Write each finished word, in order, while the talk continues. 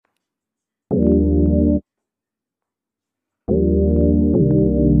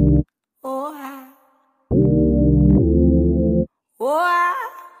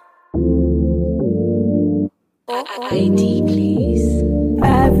ID, please.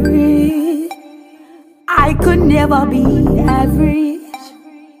 Average. I could never be average.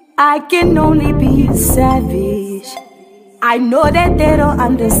 I can only be savage. I know that they don't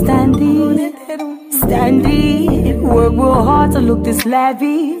understand it. Stand it. Work real hard to look this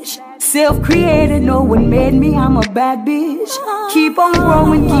lavish. Self-created, no one made me, I'm a bad bitch. Keep on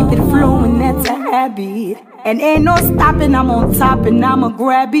growing, keep it flowing, that's a habit. And ain't no stopping, I'm on top and I'ma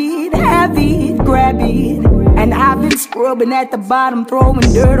grab it. Have it, grab it. And I've been scrubbing at the bottom, throwing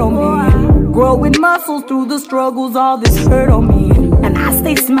dirt on me. Growing muscles through the struggles, all this hurt on me. And I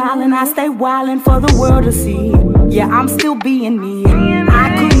stay smiling, I stay wildin' for the world to see. Yeah, I'm still being me. I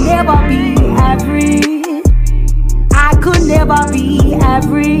could never be average. I could never be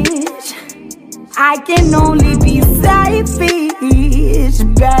average. I can only be selfish,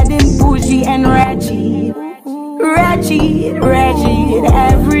 bad and bougie and ratchet. Ratchet,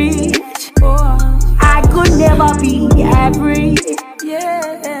 average. I could never be average.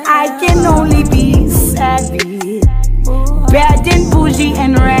 I can only be savage, bad and bougie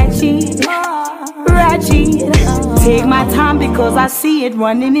and ratchet. Take my time because I see it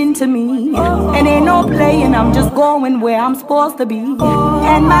running into me. And ain't no playing, I'm just going where I'm supposed to be.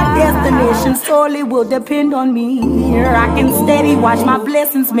 And my destination solely will depend on me. Rockin' steady, watch my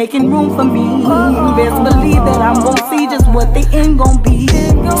blessings making room for me. Best believe that I'm gonna see just what the end gon' be.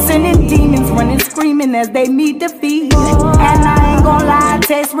 Sending demons running screaming as they meet defeat. And I ain't gon' lie,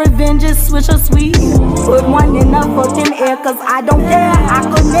 taste revenge is swish or sweet. Put one in the fucking air cause I don't care. I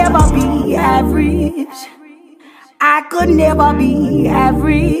could never be average. I could never be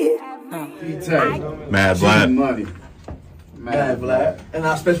average. Mad Black. Mad Black. And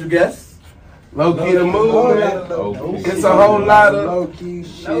our special guest, LoKey the movement. It's a whole lot of LoKey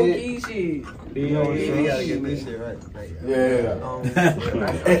shit. LoKey shit. You gotta get this shit right. Yeah.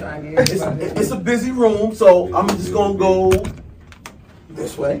 It's a busy room, so I'm just gonna go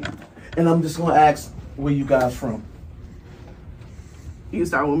this way, and I'm just gonna ask where you guys from. You can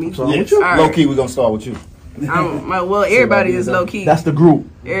start with me. Yeah. LoKey, we're gonna start with you. Well, everybody is LoKey. That's the group.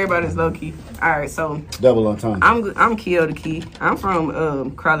 Everybody's LoKey. All right, so double entendre. I'm Keo the Key. I'm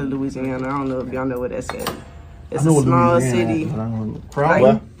from Crowley, Louisiana. I don't know if y'all know where that's at. It's a small city.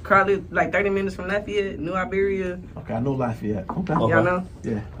 Crowley? Crowley, like 30 minutes from Lafayette, New Iberia. Okay, I know Lafayette. Okay. Y'all know?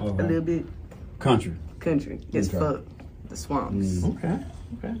 Yeah. A little bit. Country. It's fuck. The swamps. Okay.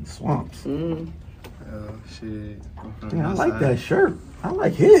 The swamps. Oh shit. Yeah, I like that shirt. I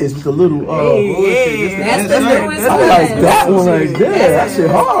like his with the little That's the newest I like that one right there. That shit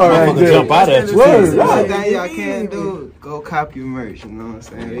hard right there. Jump out at you. Word, right. One thing y'all can't do, go copy merch, you know what I'm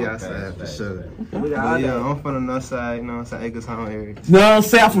saying? We outside for sure. Yeah, I'm from the north side, you know what I'm saying? Acres Home area. No, I'm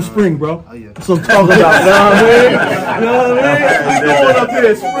South from Spring, bro. Oh, yeah. That's what I'm talking about. You know what I mean? We going up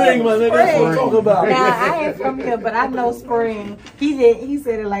here, Spring, my nigga. That's what I'm talking about. Nah, I ain't from here, but I know Spring. He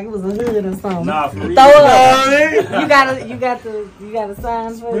said it like it was a hood or something. Nah, for real. Throw it up. You got the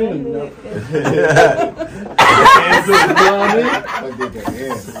signs for it.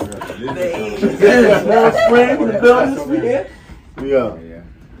 Yeah.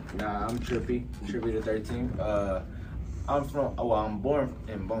 Nah, I'm Trippy the 13th. I'm born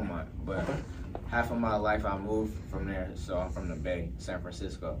in Beaumont, but half of my life I moved from there, so I'm from the Bay, San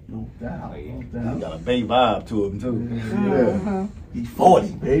Francisco. No doubt. He got a Bay vibe to him too. Yeah. He's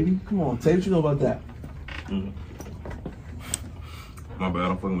 40, baby. Come on, Tay, what you know about that? My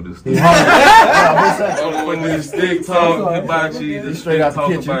bad, I'm fucking with this stick. I'm fucking with this stick talk, hibachi, this straight out the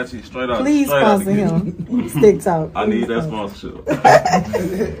kitchen. Hibachi, straight out. Please sponsor him. Stick talk. I need that sponsorship.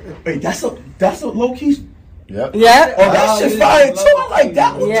 Hey, that's a LoKey. Yep. Yeah. Oh, that shit's fire too. I like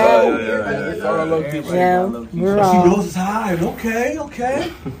that one too. Yeah. We're all. Yours is high. Okay.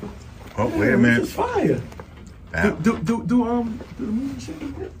 Oh, wait a minute. It's fire. Do the movie shit.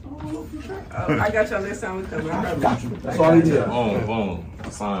 I got y'all next time we come. Got you. That's all he did. Boom.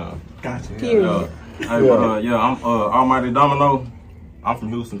 Sign. Got you. Period. Hey, I'm Almighty Domino. I'm from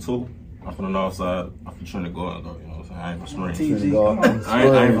Houston too. I'm from the north side. I'm from Trinity Garden though, you know what I'm saying? I ain't from Spring.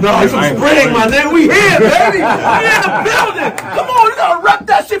 No, he's from Spring, my nigga. We here, baby. We in the building. Come on, you gotta rep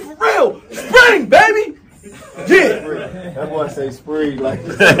that shit for real. Spring, baby. Yeah. That boy say Spring like You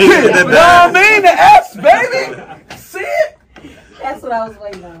know what I mean? The S, baby. See it? That's what I was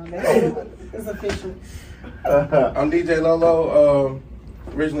waiting on. It's official. I'm DJ Lolo,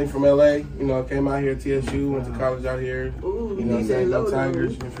 originally from LA. You know, came out here at TSU, went to college out here. Ooh, you know what I'm DJ saying? Go Lolo.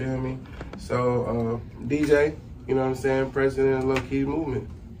 Tigers, you feel me? So, DJ, you know what I'm saying? President of LoKey movement.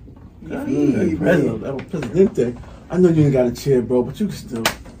 Presidente. I know you ain't got a chair, bro, but you can still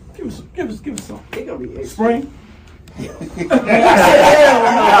give us some. It gonna be Spring. I'm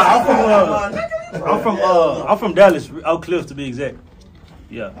from I'm from Dallas, Oak Cliff to be exact.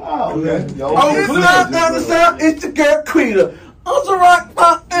 Yeah. Oh, okay. Understand? It's the girl Quita. On the rock,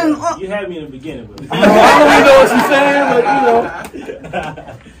 You had me in the beginning, but I don't really know what you're saying,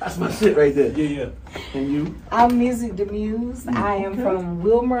 but that's my shit right there. Yeah. And you? I'm Music the Muse. I am from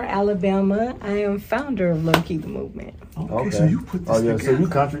Wilmer, Alabama. I am founder of LoKey the movement. Okay, so you put this together. So you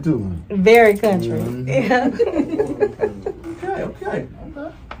country too, man. Very country. Yeah. Okay.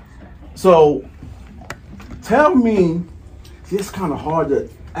 So, tell me, it's kind of hard to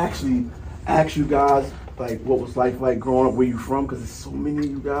actually ask you guys like what was like growing up where you from, because there's so many of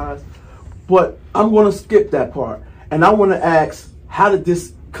you guys. But I'm gonna skip that part, and I want to ask, how did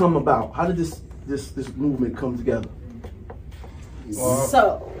this come about? How did this movement come together?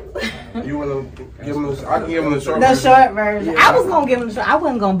 So. You wanna give him? I can give him the short The version. short version. I was gonna give him the short. I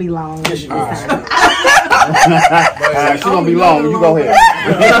wasn't gonna be long. She's gonna be long. You go ahead.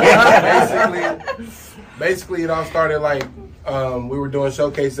 Basically, it all started like we were doing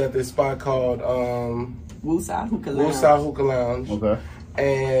showcases at this spot called Woosah Hookah Lounge. Okay.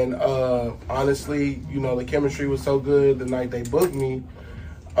 And honestly, you know, the chemistry was so good. The night they booked me,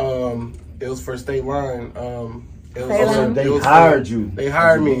 it was for State Line. They hired you. They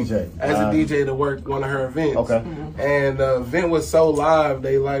hired me DJ. as a DJ to work one of her events. Okay. And the event was so live.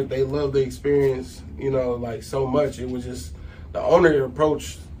 They loved the experience. You know, like so much. It was just the owner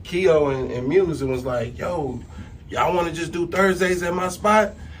approached Keo and Muse and was like, "Yo, y'all want to just do Thursdays at my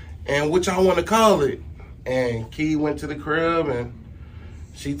spot? And what y'all want to call it?" And Key went to the crib and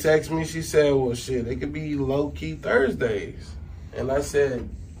she texted me. She said, "Well, shit, it could be LoKey Thursdays." And I said,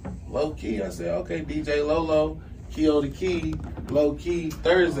 "LoKey?" I said, "Okay, DJ Lolo, Keo the Key, LoKey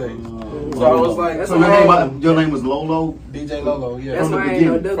Thursdays." So I was like, so your name was Lolo? DJ Lolo, yeah. That's From why the I ain't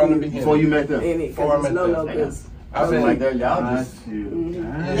no beginning. From the beginning. Before you met them? Before I met Lolo, them. I was like that, y'all just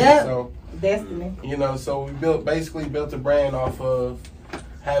Yep. So, Destiny. you know, so we basically built a brand off of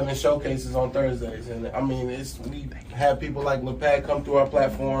having showcases on Thursdays. And I mean, we had people like LePat come through our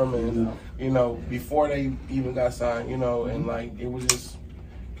platform and, you know, before they even got signed, you know, and like, it was just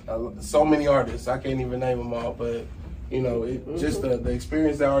so many artists. I can't even name them all, but, you know, just the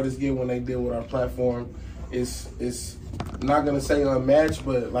experience that artists get when they deal with our platform is not going to say unmatched,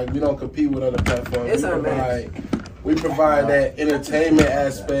 but like, we don't compete with other platforms. It's unmatched. We provide that entertainment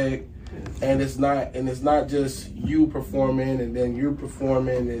aspect. And it's not just you performing and then you're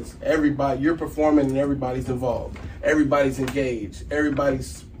performing. It's everybody. You're performing and everybody's involved. Everybody's engaged.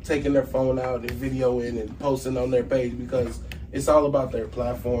 Everybody's taking their phone out and videoing and posting on their page because it's all about their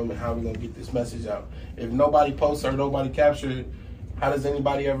platform and how we're gonna get this message out. If nobody posts or nobody captures it, how does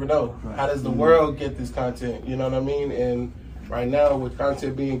anybody ever know? How does the world get this content? You know what I mean? And right now, with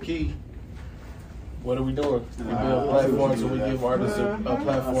content being key, what are we doing? We build platforms so we give artists a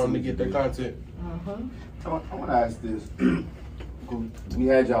platform to get their content. I want to ask this. We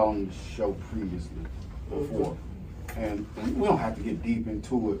had y'all on the show previously, before, and we don't have to get deep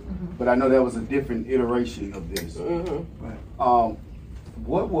into it, but I know there was a different iteration of this.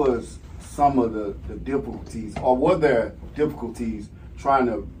 What was some of the difficulties, or were there difficulties trying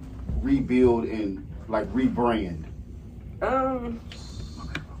to rebuild and like rebrand?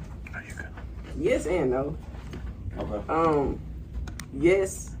 Yes and no. Okay.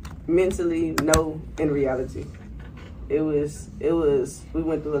 Yes, mentally, no, in reality. It was, we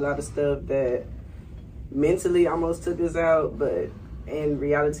went through a lot of stuff that mentally almost took us out, but in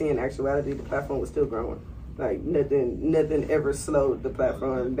reality and actuality, the platform was still growing. Like nothing ever slowed the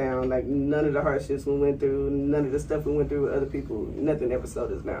platform down. Like none of the hardships we went through, none of the stuff we went through with other people, nothing ever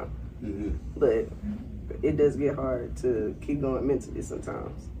slowed us down. But it does get hard to keep going mentally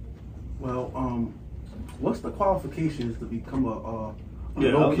sometimes. Well, what's the qualifications to become a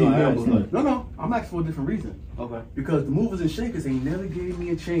Yeah, LoKey member? like- No, I'm asking for a different reason. Okay. Because the movers and shakers ain't never gave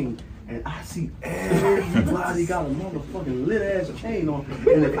me a chain. And I see everybody got a motherfucking lit ass chain on.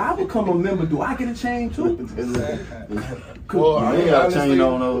 And if I become a member, do I get a chain too? Well, I mean, honestly,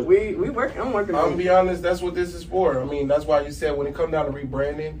 we work. I'm working on I'll be honest, that's what this is for. I mean, that's why you said when it comes down to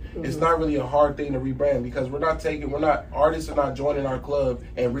rebranding, it's not really a hard thing to rebrand because artists are not joining our club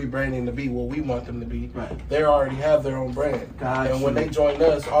and rebranding to be what we want them to be. Right. They already have their own brand. And when they join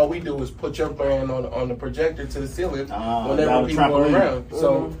us, all we do is put your brand on the projector to the ceiling whenever people are around.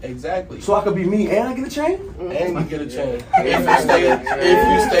 So, exactly. So I could be me and I get a chain? And you get a chain.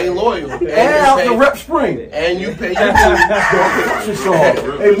 if you stay loyal. And out the rep spring. And you pay your dues.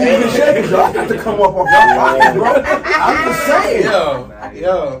 Hey, moving and shakers, y'all got to come up off your pocket, bro. I'm just saying.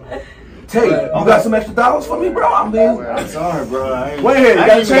 Yeah. Tay, you got some extra dollars for me, bro? I mean, I'm sorry, bro. wait here, you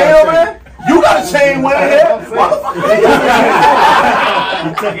got a chain over there? You got a chain way here? Motherfucker.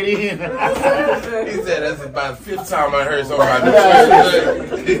 You took it in. He said that's about the 5th time I heard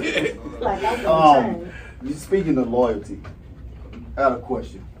something. Speaking of loyalty, I got a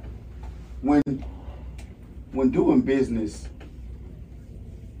question. When doing business,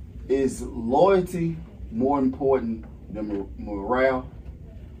 is loyalty more important than morale?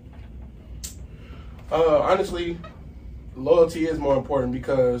 Honestly, loyalty is more important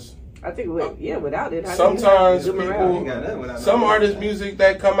because I think, without it, sometimes people, some artists' music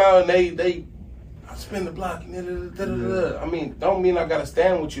that come out and they spin the block. I mean, don't mean I gotta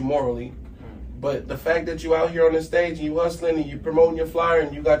stand with you morally, but the fact that you out here on the stage and you hustling and you promoting your flyer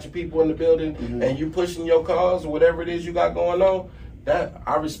and you got your people in the building and you pushing your cause or whatever it is you got going on, that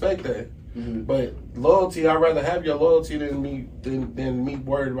I respect that. But loyalty, I'd rather have your loyalty than me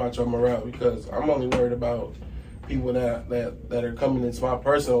worried about your morale, because I'm only worried about people that are coming into my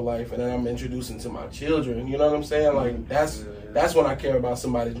personal life and that I'm introducing to my children. You know what I'm saying? Like that's when I care about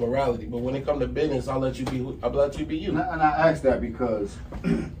somebody's morality. But when it comes to business, I'll let you be you. And I ask that because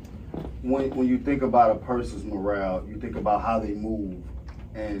when you think about a person's morale, you think about how they move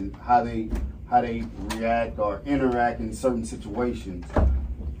and how they react or interact in certain situations.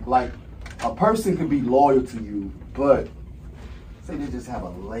 Like, a person could be loyal to you, but say they just have a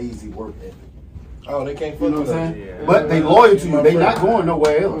lazy work ethic. Oh, they can't. You know what I'm saying? Yeah. But they loyal to you. They not going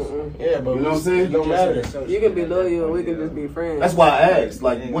nowhere else. Yeah, but you know what I'm saying? It don't matter. You can be loyal, we can just be friends. That's why I asked.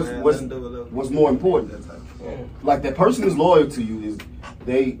 Like, what's more important? Like, that person is loyal to you. Is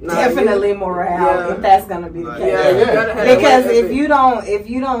they definitely morale, if that's gonna be the case. Because if you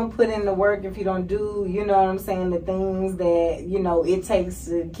don't put in the work, if you don't do, you know what I'm saying, the things that it takes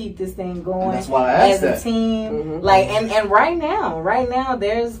to keep this thing going, and that's why I asked as a team. Like, and right now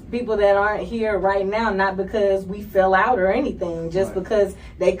there's people that aren't here right now, not because we fell out or anything, just because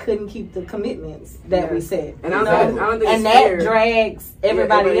they couldn't keep the commitments that we set. And I don't think and it's that fair. Drags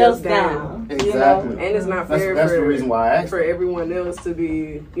everybody else down. Exactly. And it's not fair that's the reason why I asked. For everyone else to be,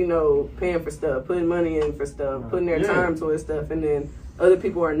 paying for stuff, putting money in for stuff, putting their time towards stuff, and then other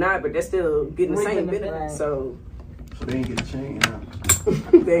people are not, but they're still getting the same benefit. So they ain't get a chain.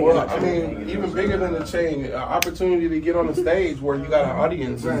 Well, I mean, even bigger than the chain, an opportunity to get on the stage where you got an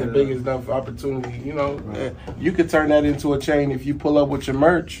audience is the biggest enough opportunity. You could turn that into a chain if you pull up with your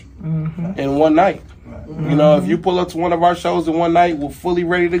merch in one night. If you pull up to one of our shows in one night, we're fully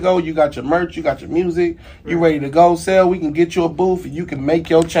ready to go. You got your merch, you got your music, you ready to go sell. We can get you a booth and you can make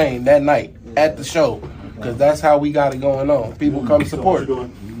your chain that night at the show, because that's how we got it going on. People come support. No,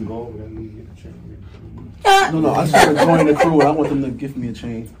 I just want to join the crew. I want them to gift me a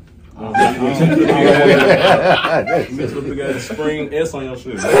chain. You missed a big ass spring S on your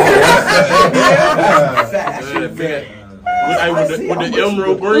shit. With the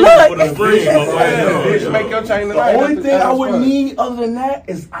emerald green for the spring. Make your chain the only thing I would need other than that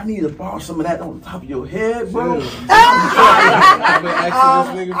is I need to borrow some of that on the top of your head, bro. I'm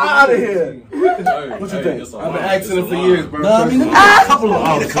out of here. What you think? I've been asking him for years, bro. No, I mean, a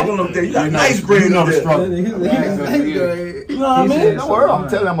couple of them there. You got nice green on the struggle. You know what I mean? Don't worry, I'm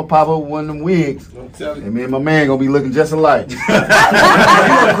telling you, I'm gonna pop up with one of them wigs. And me and my man gonna be looking just alike.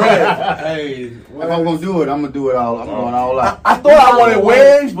 Hey, if I'm gonna do it, I'm gonna do it all. I'm going all out. I thought I wanted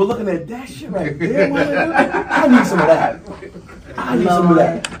waves, but looking at that shit right there, I need some of that.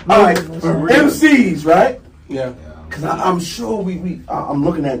 All right, MCs, right? Yeah. Because I'm sure I'm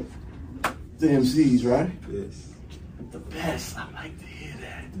looking at the MCs, right? Yes. The best. I like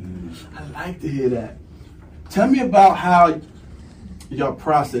to hear that. Tell me about how your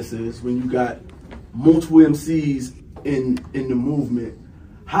process is when you got multiple MCs in the movement.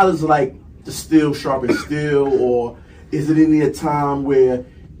 How does the steel sharpen steel, or is it any a time where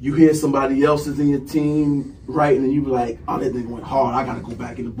you hear somebody else is in your team writing and you be like, oh, that thing went hard, I gotta go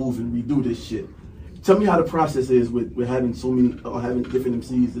back in the booth and redo this shit? Tell me how the process is with having so many, having different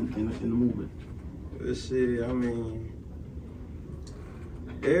MCs in the movement. Shit, I mean,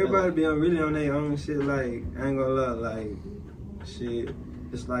 everybody be really on their own shit. Like, I ain't gonna lie, shit,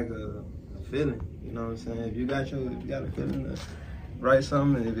 it's like a feeling. You know what I'm saying? If you got a feeling to write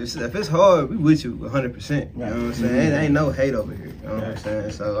something, if it's hard, we with you 100%. You know what I'm saying? Ain't no hate over here. You know what I'm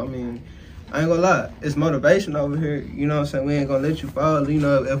saying? So I mean, I ain't gonna lie, it's motivation over here. You know what I'm saying? We ain't gonna let you fall.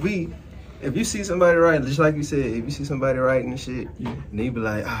 If you see somebody writing, just like you said, if you see somebody writing and shit, and you be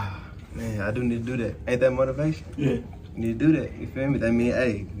like, man, I do need to do that. Ain't that motivation? Yeah. You need to do that. You feel me? That mean,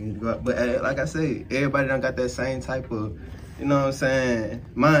 hey, you need to go out. But like I say, everybody done got that same type of, you know what I'm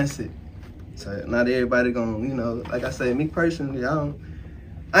mindset. So not everybody gonna, like I say, me personally,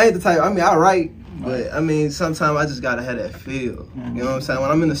 I ain't the type. I mean, I write, but I mean, sometimes I just gotta have that feel. You know what I'm saying?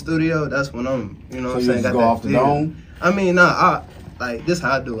 When I'm in the studio, that's when I'm. You know what I'm saying? Got go off the dome. I mean, nah. Like this,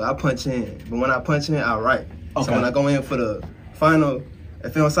 how I do it. I punch in, but when I punch in, I write. Okay. So when I go in for the final,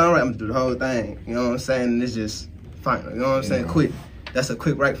 if it don't sound right, I'm gonna do the whole thing. You know what I'm saying? And it's just final. You know what I'm saying? Quick. That's a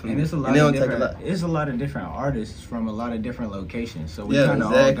quick write for me. And it's a lot of different. It's a lot of different artists from a lot of different locations. So we kind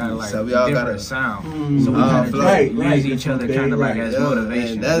of all got like so we all different sound. So we kind of use each other kind of like as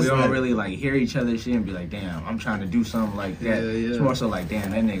motivation. We don't really like hear each other's shit and be like, damn, I'm trying to do something like that. It's more so like,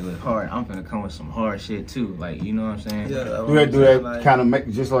 damn, that nigga was hard. I'm finna come with some hard shit too. Like, you know what I'm saying? Yeah. Do that like, kind of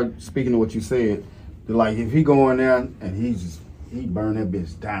make just like speaking of what you said. Like if he go in there and he burn that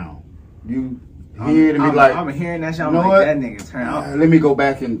bitch down, I'm hearing that shit. I'm like, that nigga turn out. Let me go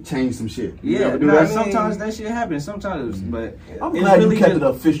back and change some shit. Yeah, sometimes that shit happens. Sometimes, but I'm glad really you kept it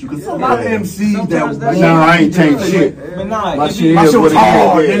official because a lot of MCs that no, I ain't changed shit. But nah, my shit was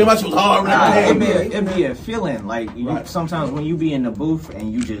hard. My shit was hard. It be a feeling like sometimes when you be in the booth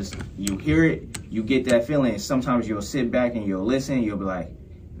and you hear it, you get that feeling. Sometimes you'll sit back and you'll listen. You'll be like,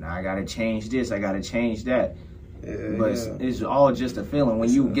 nah, I gotta change this. I gotta change that. But it's all just a feeling. When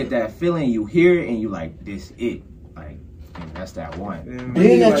you get that feeling, you hear it, and you like, this it. Like, that's that one.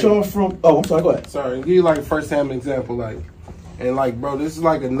 Being that y'all from... Oh, I'm sorry, go ahead. Sorry, give you like a first-hand example, like, and like, bro, this is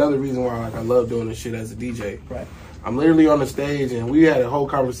like another reason why like I love doing this shit as a DJ. Right. I'm literally on the stage, and we had a whole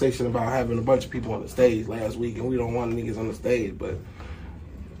conversation about having a bunch of people on the stage last week, and we don't want niggas on the stage, but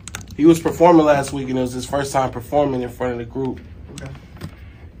he was performing last week, and it was his first time performing in front of the group. Okay.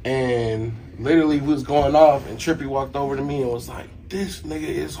 And literally he was going off, and Trippy walked over to me and was like, this nigga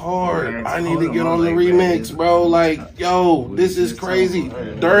is hard. I need to get on the remix, bro. Like, yo, this is crazy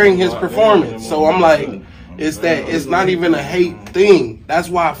during his performance. So I'm like, it's not even a hate thing. That's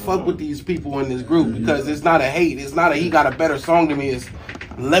why I fuck with these people in this group, because it's not a hate. It's not a he got a better song than me. It's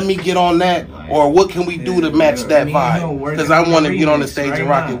let me get on that, or what can we do to match that vibe? Because I want to get on the stage and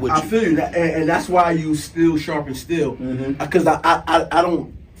rock it with you. I feel you, and that's why you still sharp and still. Because I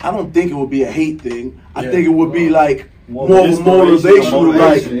don't think it would be a hate thing. I think it would be like more motivational.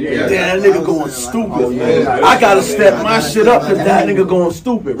 Like, damn, that nigga going stupid. I gotta step my shit up because that nigga going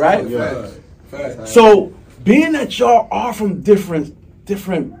stupid, right? So, being that y'all are from different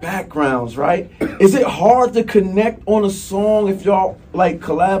backgrounds, right? Is it hard to connect on a song if y'all like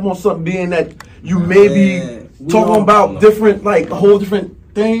collab on something? Being that you may be talking about different, like whole different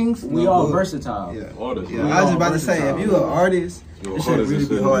things. We all versatile. I was just about to say, if you an artist, it should really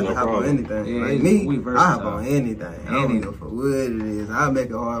be hard to hop on anything. Like me, I hop on anything. I don't know for what it is. I make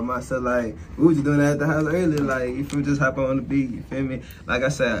it hard myself. Like, we was just doing that at the house earlier. Like, if you just hop on the beat, you feel me? Like I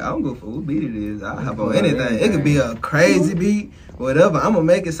said, I don't go for what beat it is. I hop on anything. It could be a crazy beat, whatever. I'm gonna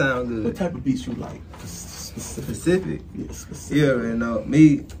make it sound good. What type of beats you like? Specific? Yeah, specific. Yeah, man. No,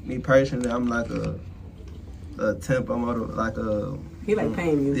 me personally, I'm like a tempo model, like a. He like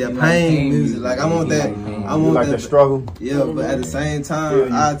pain music. Yeah, pain music. Like I want that. I want like that the struggle. Yeah, but at the same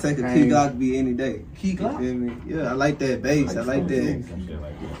time, I'll take a key Glock beat any day. Key Glock. Feel me? Yeah, I like that bass. I like that.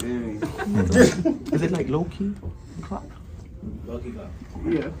 Feel me? Is it like LoKey Glock? LoKey Glock.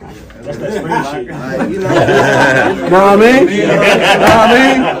 Yeah. That's that spring shit. Like, you know. Know what I mean? Know what I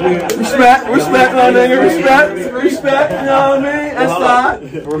mean? Respect, my nigga. Respect. You know what I mean? That's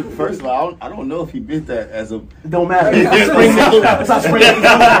fine. First of all, I don't know if he did that as a. It don't matter. That's how spring.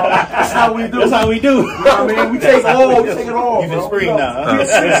 That's how we do. That's how we do. You know what I mean? We take it all. You've been spring now.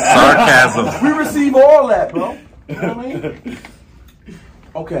 Sarcasm. We receive all that, bro. You know what I mean?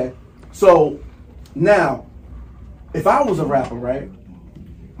 Okay. So now, if I was a rapper, right?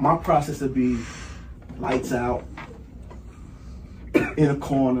 My process would be lights out, in a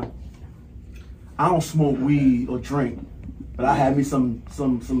corner. I don't smoke weed or drink, but I had me some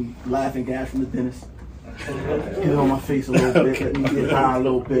laughing gas from the dentist. Get it on my face a little bit, let me get high a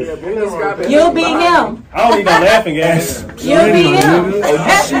little bit. You'll be him. I don't need no laughing gas. You'll be him. You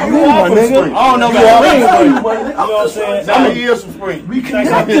my nigga. I don't know about spring, but you know what I'm saying? How many years from spring? We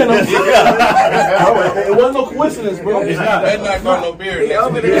connected them. It wasn't no coincidence, bro. It's not. They're not got no beard.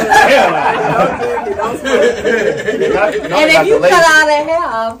 And if you cut all that hair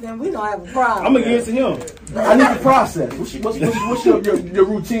off, then we don't have a problem. I'm gonna give it to him. I need the process. What's your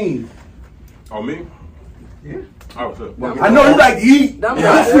routine? Oh, me? Yeah. Oh, sure. I know you like to eat.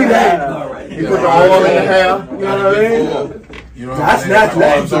 I see that. You put the oil in the hair. You know what I mean? That's natural.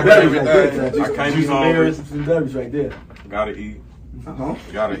 That's some berries right there. I can't be hungry. Some berries right there. Gotta eat.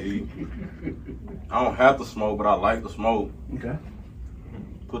 Gotta eat. I don't have to smoke, but I like to smoke. Okay.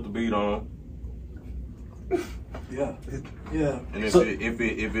 Put the beat on. Yeah. And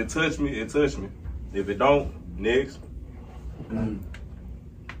if it touch me, it touch me. If it don't, next.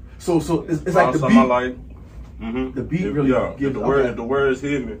 So it's like the beat. I like. The beat really gives the words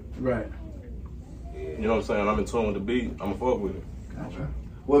hit me. Right. You know what I'm saying? I'm in tune with the beat. I'ma fuck with it. Gotcha.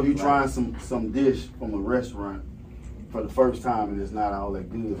 Well, if you trying some dish from a restaurant for the first time and it's not all that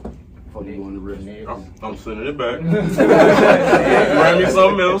good before you go in the restaurant, I'm sending it back. Bring me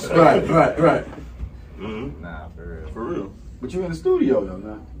something else. Right. Nah, for real. For real. but you're in the studio though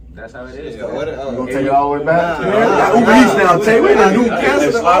now. That's how it is. You gonna take it all the way back? Uber Eats now. Tay, we done new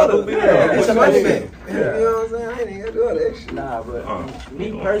Cancel the order. It's a nice thing. You know what I'm saying? I ain't even gotta do all that shit. Nah, but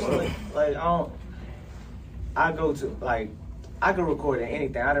me personally, like I go to like I can record in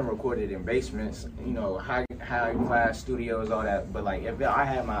anything. I done recorded in basements, you know, high class studios, all that. But like if I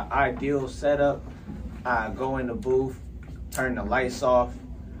had my ideal setup, I go in the booth, turn the lights off.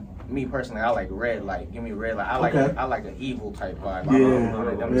 Me personally, I like red light. Give me red light. I like an evil type vibe. I don't know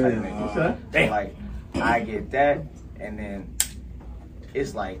them type niggas. Okay. Like I get that, and then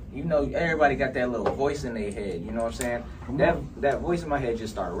it's like, you know, everybody got that little voice in their head. You know what I'm saying? That voice in my head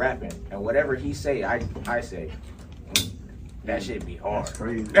just start rapping, and whatever he say, I say. That shit be hard. That's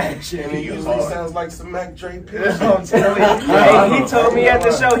crazy. That shit And it be usually hard. sounds like some Mac Dre That's what I'm telling you. Hey, he told me at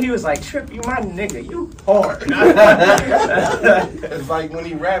the show, he was like, Trip, you my nigga, you hard. It's like when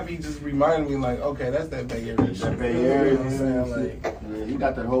he rap, he just reminded me like, okay, that's that Bay Area shit. That Bay Area, You know what I'm saying? Like, yeah, he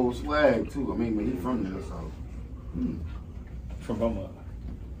got that whole swag too. I mean, but he from there, so. From Beaumont.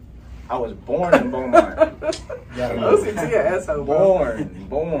 I was born in Beaumont. OCT an asshole, bro.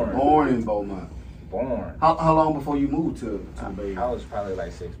 Born in Beaumont. Born. How long before you moved to the Bay Area? I was probably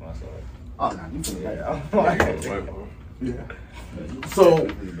like 6 months old. Oh, no, you finna Yeah. So,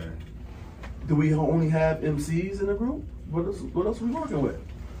 do we only have MCs in the group? What else are we working with?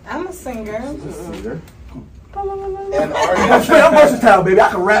 I'm a singer. and I'm versatile, baby. I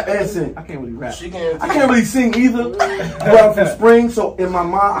can rap and sing. I can't really rap. She can. I can't really sing either. But I'm from Spring, so in my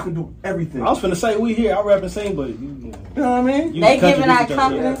mind, I can do everything. I was finna say we here. I rap and sing, but you know what I mean? They giving out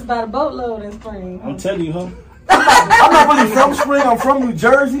confidence by the boatload in Spring. I'm telling you, huh? I'm not really from Spring. I'm from New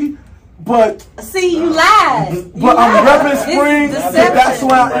Jersey. But see, you lied. But I'm repping Spring. That's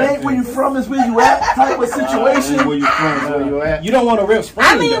why it ain't where you from, is where you at type of situation. Where you from? Where you at? You don't want to rep Spring.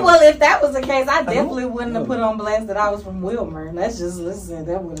 I mean, well, if that was the case, I definitely wouldn't have put on blast that I was from Wilmer. That's just listen.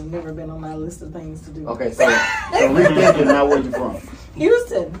 That would have never been on my list of things to do. Okay, so rethinking now, where you from?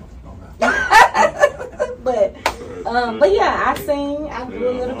 Houston. but yeah, I sing. I do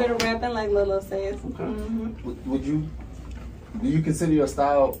a little bit of rapping, like Lolo says. Okay. Do you consider your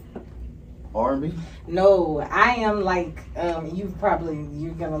style R&B? No, I am like you're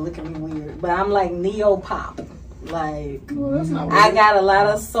gonna look at me weird, but I'm like neo pop. Like I got a lot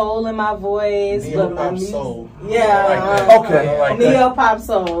of soul in my voice, but my music, soul. yeah, neo pop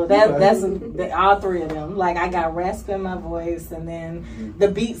soul. That's all three of them. Like I got rasp in my voice, and then the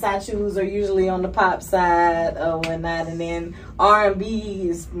beats I choose are usually on the pop side or whatnot, and then R&B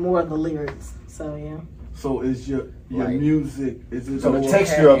is more of the lyrics. So yeah. So is your music, is it so the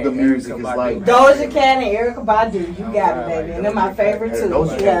texture of the music is like Doja Cat and Erykah Badu. You got it, baby. And they're my favorite too.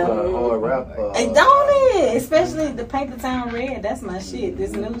 Doja Cat hard rap. And don't it? Especially the Paint the Town Red. That's my shit.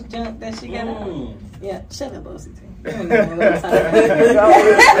 This new junk that she got on. Yeah, shut up, OCT.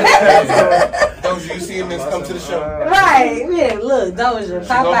 Doja, you see him come to the show. Right. Yeah, look, Doja.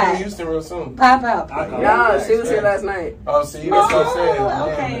 Pop She's out. in Houston real soon. Pop out. Nah, she was here last night. Oh, see, that's what I said.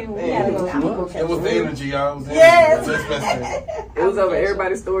 Okay, we gotta go. I'm gonna go catch It was the her. energy, y'all. Yes. It was over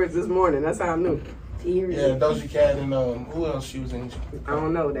everybody's stories this morning. That's how I knew. Yeah, Doja Cat and who else she was in? I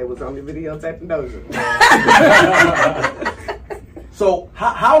don't know. They was on the video taping Doja. So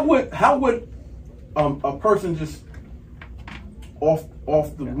how would a person just off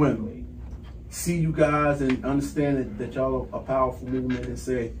the whim see you guys and understand that y'all are a powerful movement and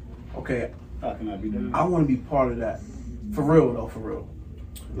say, okay, how can I be done? I want to be part of that. For real though, for real.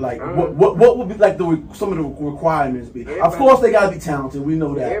 Like what would be like some of the requirements be? Of course they gotta be talented. We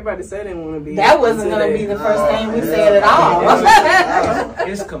know that. Everybody said they want to be. That wasn't gonna be the first thing we said at all.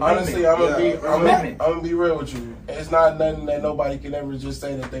 It's commitment. Honestly, I'm gonna be real with you. It's not nothing that nobody can ever just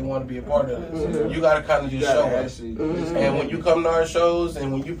say that they want to be a part of this. You gotta kind of just show us. And when you come to our shows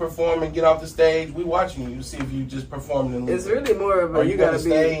and when you perform and get off the stage, we watching you. You see if you just performing and It's really more of a. Are you gonna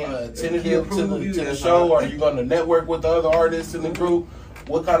stay attentive to the show? Are you gonna network with the other artists in the group?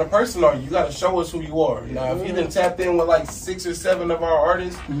 What kind of person are you? You got to show us who you are. Now, if you done tapped in with like 6 or 7 of our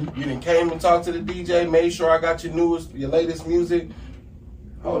artists, you done came and talked to the DJ, made sure I got your latest music.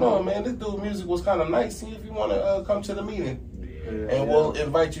 Hold on, man, this dude's music was kind of nice. See if you want to come to the meeting, and we'll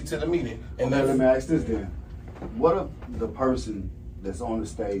invite you to the meeting. And let me ask this then: what if the person that's on the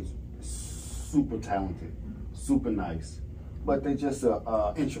stage is super talented, super nice, but they just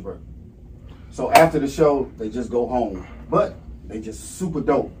introvert. So after the show, they just go home. But they just super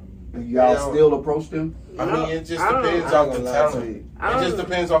dope. Y'all still approach them? I mean, it just depends off the talent. It just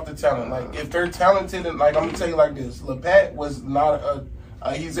depends off the talent. Like, if they're talented, and like, I'm gonna tell you like this: LePat was not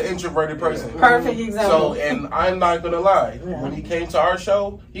he's an introverted person. Perfect example. So, and I'm not gonna lie, when he came to our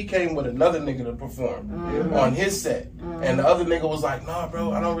show, he came with another nigga to perform on his set, and the other nigga was like, "Nah,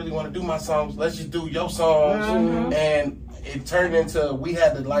 bro, I don't really want to do my songs. Let's just do your songs." And it turned into we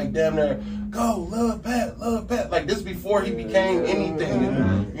had to like damn near go love Pat. Like this before he became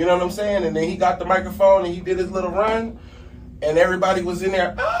anything. You know what I'm saying? And then he got the microphone and he did his little run, and everybody was in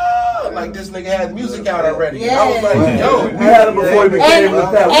there. Like this nigga had music out already. Yeah. I was like, yo, we had him before he became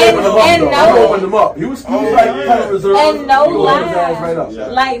LePat. We opened him up. He was like kind of reserved. And no lie,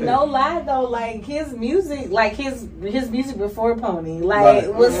 like no lie though, like his music, like his music before Pony, like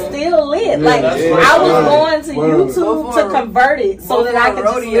was still lit. Like I was going to YouTube to convert it so that I could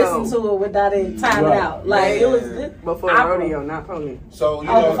just listen to it without it timing out. Like it was before Rodeo, not Pony. So you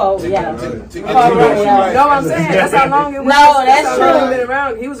know, you know what I'm saying? That's how long it was. No, that's true. Been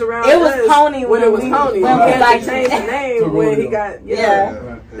around. He was around. It was Pony when it was Pony. When we like changed the name when he got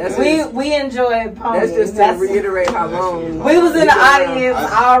That's we enjoyed Pony. That's just to reiterate how long we was in the audience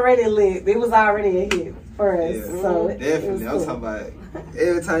already lit. It was already a hit for us. So definitely, I'm talking about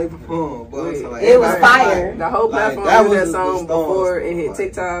every time you perform. It was fire. The whole platform was that song before it hit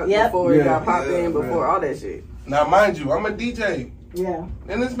TikTok. Before it got popping. Before all that shit. Now, mind you, I'm a DJ. Yeah.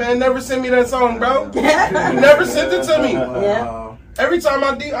 And this man never sent me that song, bro. He never sent it to me. Yeah. Every time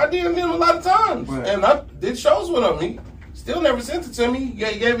I DM'd him a lot of times, and I did shows with him. He still never sent it to me.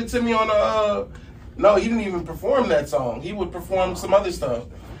 He gave it to me on no, he didn't even perform that song. He would perform some other stuff,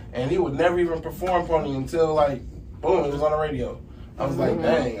 and he would never even perform Pony until like, boom, it was on the radio. I was like,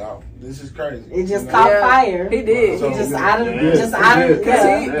 dang, this is crazy. It just caught fire. He did. So, he just out of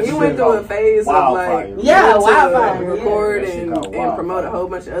he went through a phase of like wildfire. Record and promote a whole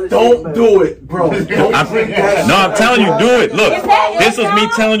bunch of other shit. Don't do it, bro. Don't drink that. No, I'm telling you, do it. Look, this was me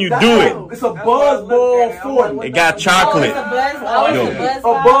telling you, do it. It's a Buzzball 40. It got chocolate. A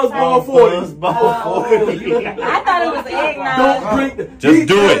Buzzball 40. I thought it was eggnog. Don't drink that. Just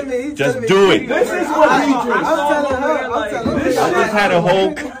do it. Just do it. This is what he drinks. I'm telling her. I just had a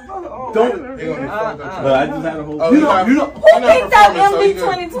whole. Don't. I just had a whole. You know. Who picked up MD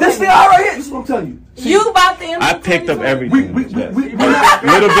 2020? This thing all right here. This is what I'm telling you. You bought the MD. I picked up everything. We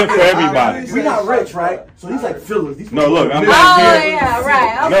Little bit for everybody. We're not rich, right? So he's like fillers. No, look, I'm Oh not. yeah,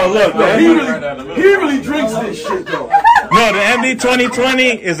 right. No, look. He really drinks this shit though. No, the MD 2020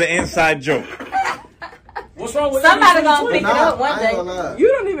 is an inside joke. What's wrong with somebody gonna pick it up one day? You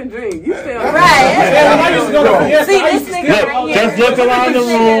don't even drink. You stay on right. See this nigga right here. Just look around the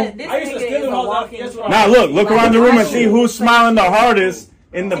room. Now look around the room and see who's smiling the hardest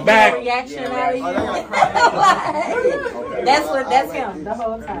in the back. That's him the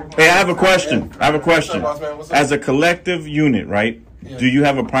whole time. Hey, I have a question. As a collective unit, right? Do you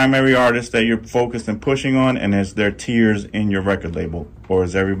have a primary artist that you're focused and pushing on, and is there tiers in your record label, or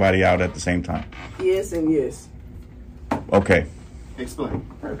is everybody out at the same time? Yes and yes. Okay. Explain.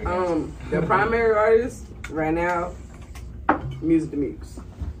 The primary artist right now, Music to Muse.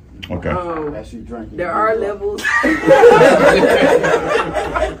 Okay. There are levels. We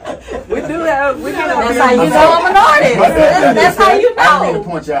do have. That's how you know I'm an artist. That's how you know. I need to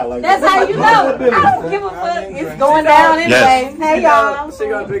point you out like That's how you know. I don't give a fuck. It's going down anyway. Yes. Hey y'all. She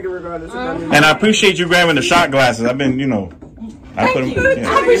gonna drink it regardless. And I appreciate you grabbing the shot glasses. I've been, I put them.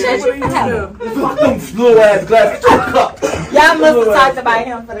 I appreciate you for having them. Fuck them little ass glasses. Y'all must have talked about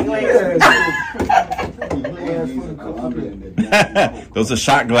him for the glasses. Those are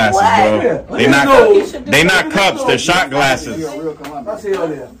shot glasses, bro. They not cups. They're shot glasses. That's hell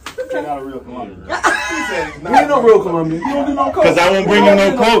yeah. You're not a real Colombian. You ain't no real Colombian. You don't do no coke. Because I won't bring you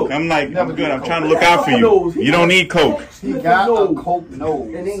no coke. I'm like, I'm good. I'm trying to look out for you. You don't need coke. He got a coke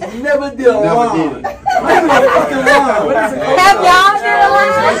nose. And he never did a line. Have y'all did a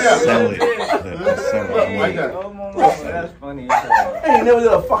line? Sell it. That's funny. He ain't never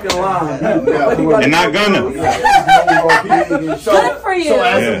did a fucking line. And not gonna. Good for you. So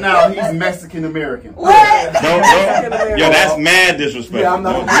as of now, he's Mexican American. What? Yo, that's mad disrespectful. Yeah, I'm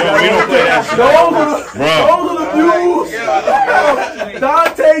not. We don't play that shit. Those are the views.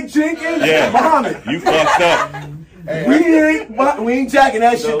 Dante Jenkins, Muhammad. You fucked up. We ain't jacking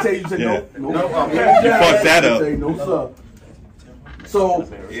that shit till you say no. You fucked that up. No sir. So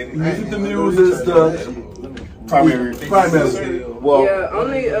Music to Muse is the primary. Well, yeah,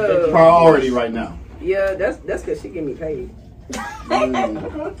 only priority right now. Yeah, that's because she give me paid.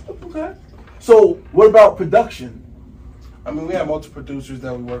 Okay. So what about production? I mean, we have multiple producers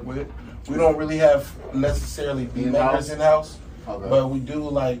that we work with. We don't really have necessarily beat makers in-house, but we do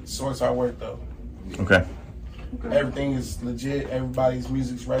like source our work though. Okay. Everything is legit. Everybody's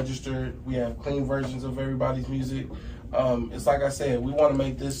music's registered. We have clean versions of everybody's music. It's like I said, we want to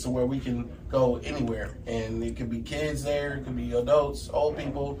make this to where we can go anywhere, and it could be kids there, it could be adults, old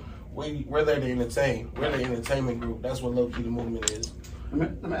people. We're there to entertain. We're the entertainment group. That's what LoKey the movement is.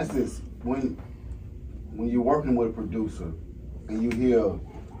 Let me ask this: when you're working with a producer and you hear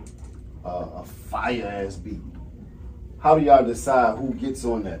a fire ass beat, how do y'all decide who gets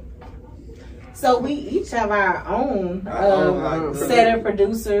on that? So we each have our own set of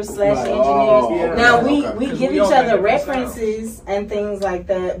producers / engineers. Now we give each other references and things like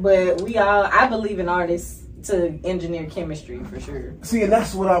that, but I believe in artists to engineer chemistry for sure. See, and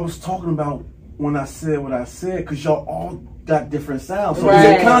that's what I was talking about when I said what I said, because y'all all got different sounds. So is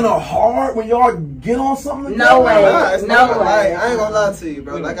it kind of hard when y'all get on something? No way. No way. I ain't gonna lie to you,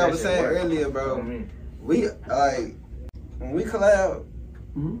 bro. Like I was saying earlier, bro. We like when we collab,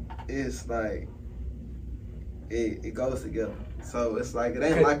 it's like it goes together. So it's like it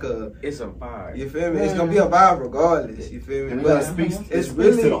ain't like it's a vibe. You feel me? It's gonna be a vibe regardless. You feel me? And but it speaks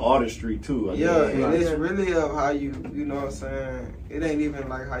really to the artistry too. And it's really of how you know what I'm saying. It ain't even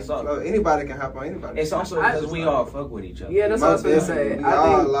like how you flow. Anybody can hop on anybody. It's also because we all fuck with each other. Yeah, that's what I was gonna say.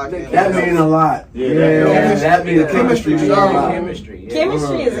 That means a lot. Yeah, that means chemistry.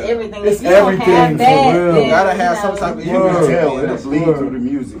 Chemistry is everything. It's if you don't everything. have that, You gotta have some type of it'll bleed through the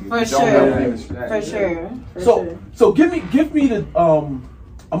music. For sure. So give me the I'm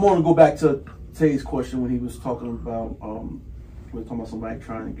gonna go back to Tay's question when he was talking about we were talking about somebody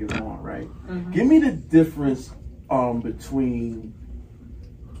trying to get on, right? Give me the difference between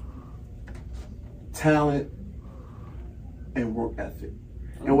talent and work ethic.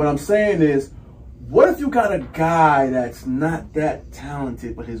 And what I'm saying is, what if you got a guy that's not that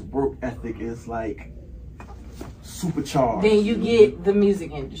talented, but his work ethic is like supercharged? Then you get the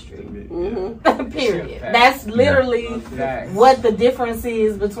music industry. Period. That's literally what the difference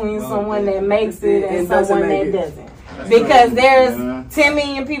is between someone that makes it and someone that doesn't. Because there's 10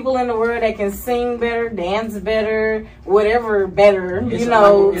 million people in the world that can sing better, dance better, whatever better,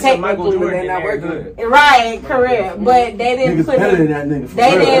 technically. They're not working. Right, correct. But they didn't put better than that nigga for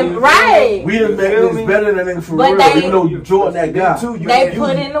they real. didn't, right. We done made this better than that nigga for But real. Even though Jordan that guy. They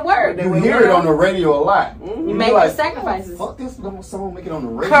put in the work. You hear it on the radio a lot. You make the sacrifices. Fuck this song, make it on the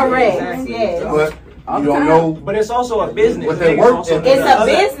radio. Correct, yes. But you don't know. But it's also a business. It's a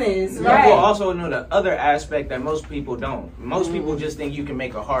business, right? People also know the other aspect that most people don't. Most people just think you can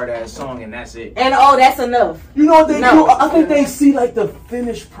make a hard ass song and that's it. And that's enough. You know what they do? I think they see like the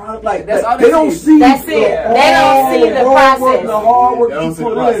finished product. Like that's all they don't see. That's it. They don't see the process. The hard work you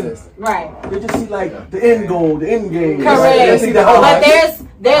put in. Right. They just see like the end goal, the end game. Correct. But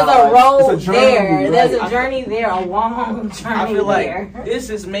there's a road there. There's a journey there, a long journey. I feel like this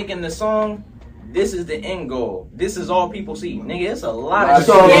is making the song. This is the end goal. This is all people see. Nigga, it's a lot of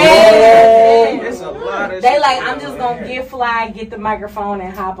shit. It's a lot of shit. They like, I'm just gonna get fly, get the microphone,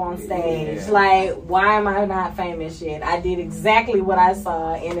 and hop on stage. Like, why am I not famous yet? I did exactly what I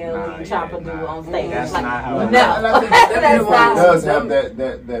saw NLE Chopper do on stage. That's like, not how it does have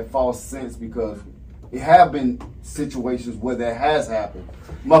that false sense because it have been situations where that has happened.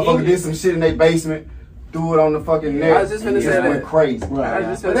 Motherfucker did some shit in their basement. Threw it on the fucking net. I was just gonna say that. Went crazy.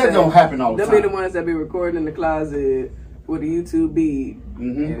 Right. But that don't happen all the time. Them be the ones that be recording in the closet with a YouTube beat,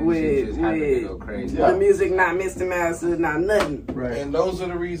 with the music not mixed and mastered, not nothing. Right. And those are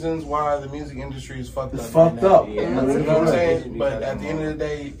the reasons why the music industry is fucked up. It's fucked up. You know what I'm saying? But at the end of the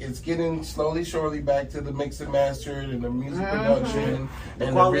day, it's getting slowly, surely back to the mixed and mastered and the music production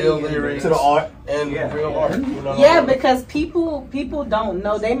and the real lyrics, to the art and the real art. You know yeah, because people don't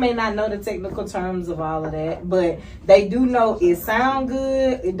know. They may not know the technical terms of all of that, but they do know it sound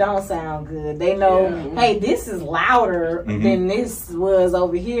good. It don't sound good. They know, hey, this is louder than this was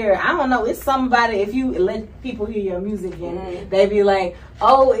over here. I don't know. It's somebody. If you let people hear your music and they be like,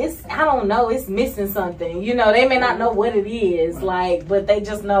 oh, I don't know. It's missing something. You know, they may not know what it is, like, but they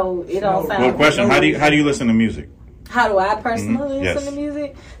just know it don't sound. Well, question: How do you listen to music? How do I personally listen to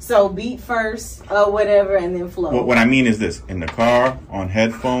music? So beat first or whatever, and then flow. What I mean is this: in the car, on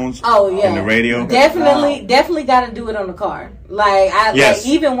headphones, in the radio. Definitely got to do it on the car. Like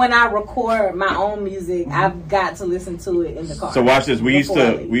even when I record my own music, I've got to listen to it in the car. So watch this. We used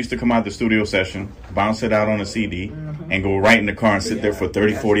to come out the studio session, bounce it out on a CD, and go right in the car and sit there for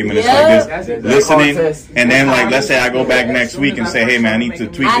 30, 40 minutes like this, listening. And then, like, let's say I go back next week and say, hey, man, I need to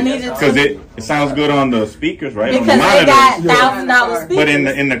tweak it. Because it sounds good on the speakers, right? Because on the they got $1,000 speakers. But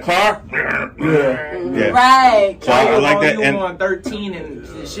in the car, right. So I like that. You And on 13 and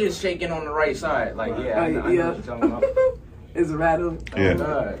the shit's shaking on the right side. Like, I know what you're talking about. It's rattling.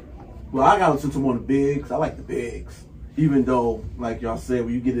 Yeah. Well, I gotta listen to one of the bigs. I like the bigs. Even though, like y'all said,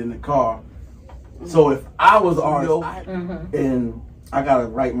 when you get in the car. So if I was an artist and I gotta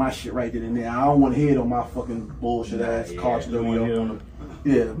write my shit right then and there, I don't want to hear it on my fucking bullshit ass car studio.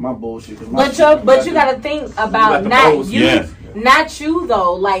 Yeah, my bullshit. But you gotta think about not you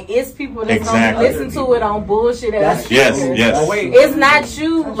though. Like it's people that's gonna listen to it on bullshit ass. Yes. It's not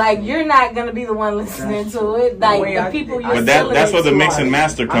you. Like you're not gonna be the one listening to it. Like the people you're. But that's where the mix and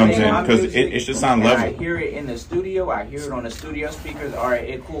master comes in because it should sound lovely. I hear it in the studio. I hear it on the studio speakers. All right,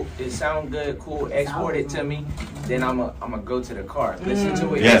 it sound good. Cool. Export it to me. Then I'm gonna go to the car, listen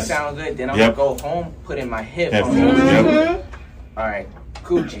to it. It sound good. Then I'm gonna go home, put in my headphones. All right.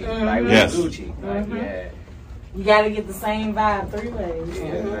 Gucci, like Gucci, like, You gotta get the same vibe 3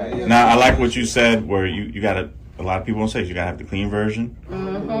 ways. Now I like what you said, where you gotta. A lot of people don't say you gotta have the clean version,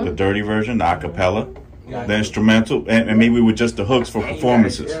 the dirty version, the acapella, the instrumental, and maybe with just the hooks for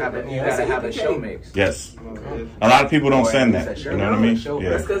performances. You gotta have a show mix. Yes, a lot of people don't send that. You know what I mean?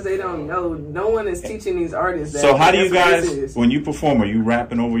 That's because they don't know. No one is teaching these artists that. So how do you guys, when you perform, are you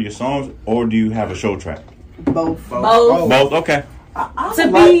rapping over your songs, or do you have a show track? Both. Okay.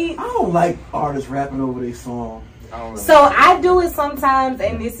 I don't like artists rapping over their song. So I do it sometimes,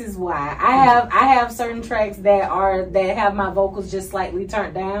 and this is why I have certain tracks that have my vocals just slightly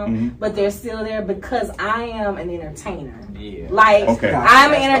turned down, but they're still there because I am an entertainer. Like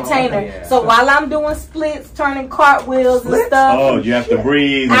I'm an entertainer. So while I'm doing splits, turning cartwheels and stuff, you have to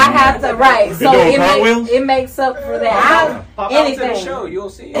breathe. I have to So it makes up for that. Pop out to the show, you'll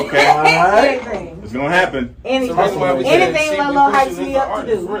see. Okay, anything. It's gonna happen. Anything Lolo hypes me up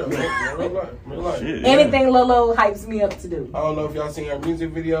to do. Anything Lolo hypes me up to do. I don't know if y'all seen our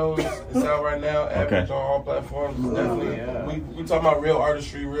music videos. It's out right now. Average on all platforms. Definitely. We talking about real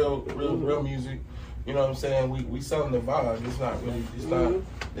artistry, real music. You know what I'm saying? We selling the vibe. It's not really.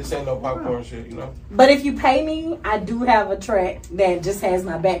 This ain't no popcorn shit. You know. But if you pay me, I do have a track that just has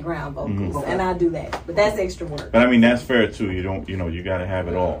my background vocals, and I do that. But that's extra work. But I mean, that's fair too. You don't. You got to have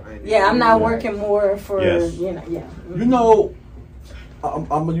it all. Yeah, I'm not working more for. You know. I'm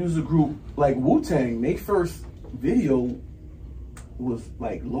gonna use a group like Wu-Tang. Their first video was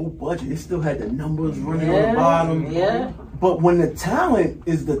like low budget. It still had the numbers running on the bottom. Yeah. But when the talent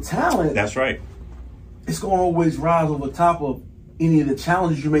is the talent, that's right. It's gonna always rise over top of any of the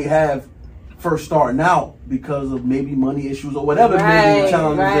challenges you may have first starting out because of maybe money issues or whatever maybe the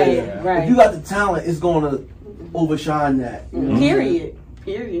challenge is. If you got the talent, it's gonna overshine that. You know?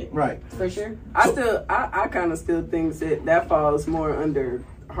 Period. Right. For sure. I kind of still think that falls more under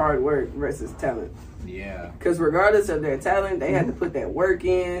hard work versus talent. Yeah. Because regardless of their talent, they had to put that work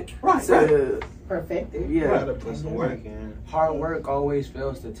in. Perfect it. Yeah. Gotta put some work in. Hard work always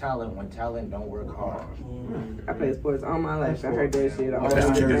fails to talent when talent don't work hard. I played sports all my life. I heard that shit all the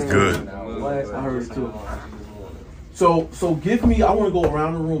time. That's good. I heard it too. So give me. I want to go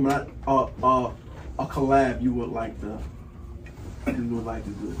around the room. A collab you would like to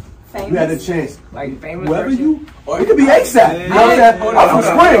do. Famous? You had a chance. Like famous whoever person? You, or it could be ASAP. You know what I'm saying? I'm from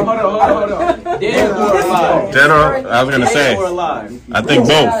Spring. Hold on. Dead or alive? Dead or, I was gonna say. I think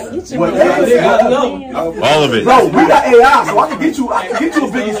both. All of it. Bro, we got AI, so I can get you a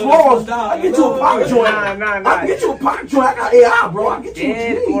Biggie Smalls. I can get you a pop joint. I can get you a pop joint. I got AI, bro. I get you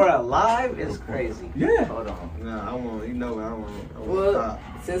Dead or alive is crazy. Yeah. Hold on. Nah, I want. You know, I want. Well,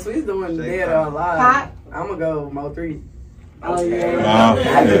 since we's doing Dead or Alive, I'm gonna go Mo3. Oh yeah.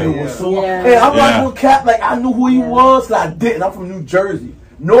 Hey, I'm not gonna cap like I knew who he was, cause I didn't. I'm from New Jersey,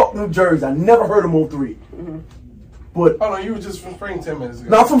 Newark, New Jersey. I never heard of Mo3. But hold on, you were just from Spring 10 minutes ago.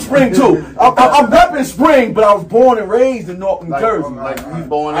 No, I'm from Spring too. I'm repping Spring, but I was born and raised in Newark, New Jersey. Like he's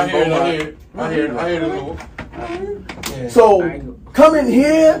born in I hear the So coming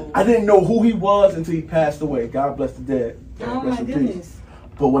here, I didn't know who he was until he passed away. God bless the dead. Oh my goodness.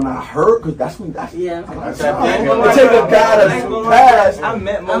 But when I heard, because that's when take a guy that's passed. I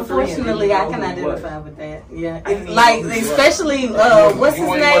met Mo3. Unfortunately, I can identify with that. Yeah, like especially what's his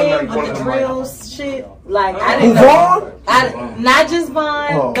name with the drill shit. Like I didn't know. Not just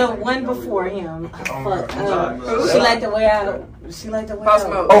Vaughn, the one before him. She liked the way out. She liked the way out.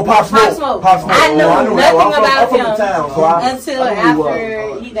 Oh, Pop Smoke. I knew nothing about him until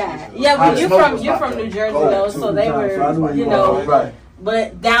after he died. Yeah, but you're from New Jersey though, so they were, Right.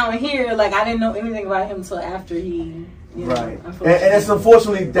 But down here, like I didn't know anything about him until after he Right. And it's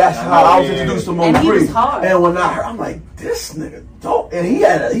unfortunately that's how I was introduced to Mo Free. And when I heard, I'm like, this nigga dope. And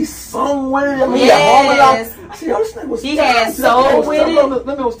he sung with it. I mean, he had soul with it.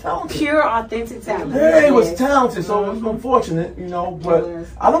 Nigga was talented. Pure, authentic talent. Yeah, he was talented. So it was unfortunate, you know. But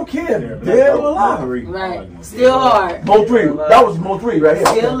I don't care. Dead or alive. Right. Still hard. Mo 3. That was Mo 3 right here.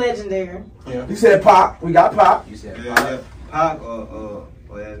 Still legendary. Yeah. You said Pop. We got Pop. You said Pop. Pop or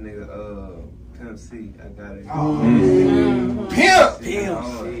that nigga Pimp C. I got it. Pimp.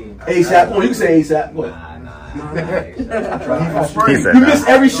 ASAP. Oh, you can say ASAP. Nah. You miss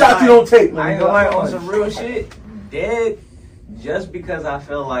every shot you don't take, man. I ain't gonna lie, on some real shit. Dead, just because I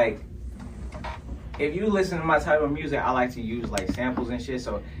feel like if you listen to my type of music, I like to use like samples and shit.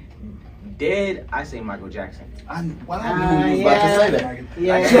 So Dead, I say Michael Jackson. I knew you was about to say that.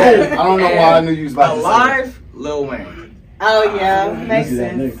 Yeah. I don't know why I knew you was about to say that. Alive, Lil Wayne. Oh yeah, makes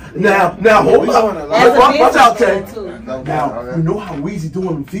sense. Now hold up. Watch out, Tay. Now, you know how Weezy doing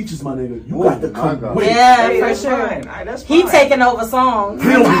them features, my nigga. You got to come with. Yeah, Hey, for that's sure. fine. That's He fine. taking over songs. He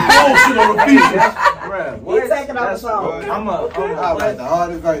don't be bullshit on the features. He taking over songs. I like the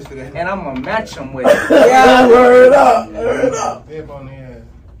hardest verse for that. And I'm gonna match him with it. Yeah, word up, word up. On the head.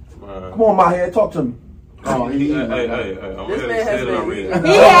 Come on, my head, talk to me. Oh, This man has been.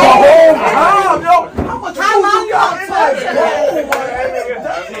 How long y'all talking?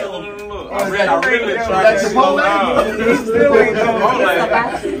 I really tried to slow down.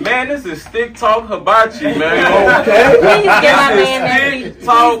 Man, this is Stick Talk Hibachi, man. Okay. Please get my man that. Stick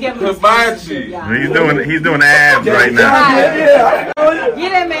Talk Hibachi. He's doing abs right now.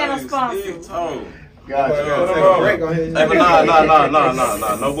 Get that man a sponsor. Stick Talk. Gotcha. Hey, but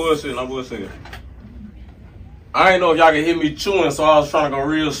nah. No bullshit. I ain't know if y'all can hear me chewing, so I was trying to go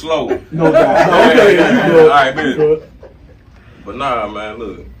real slow. No, okay. All right, man. But nah, man,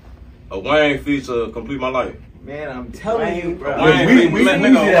 look. A Wayne feature complete my life. Man, I'm telling you, bro. Wayne feature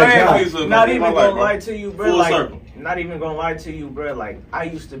Not complete even my gonna life, lie to you, bro. Full Like, circle. not even gonna lie to you, bro. Like, I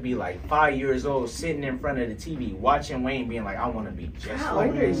used to be like 5 years old, sitting in front of the TV, watching Wayne, being like, I want to be just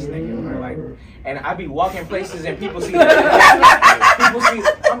like this nigga, bro. Like, and I be walking places and people see, I'm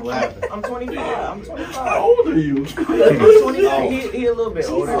 25. I'm 25. How old are you? I'm 25. He a little bit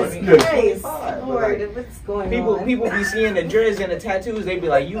older than me. Christ, Lord, what's going on? People be seeing the dreads and the tattoos. They be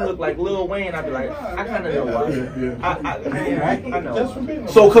like, "You look like Lil Wayne." I be like, "I kind of know why." I know. Why.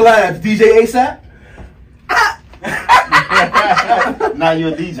 So collabs, DJ ASAP? Now you're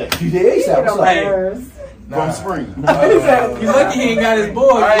a DJ. DJ ASAP, what's up? From Spring. You lucky he ain't got his boy.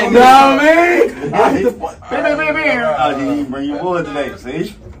 Know what I mean? Oh, you didn't bring your boy today,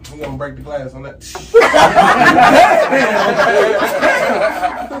 see? We gonna break the glass on that.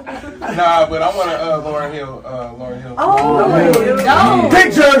 Nah, but I want to Lauryn Hill. Oh, dope.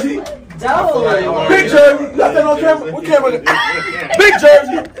 Big jersey. Dope. Big jersey. You got that on camera? What camera? Big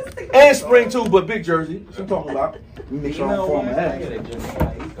jersey. And Spring too, but big jersey. That's what I'm talking about. Make sure I'm forming that.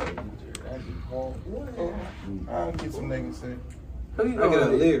 I'll get some niggas said. Who you gonna get a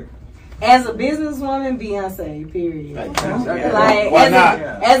lyric? As a businesswoman, Beyonce, period. Why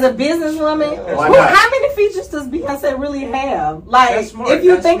As a businesswoman, how many features does Beyonce really have? Like, smart. if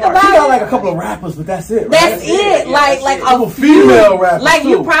you think about She got it, like a couple of rappers, but that's it. Right? that's it. Like Couple a female rappers. Like,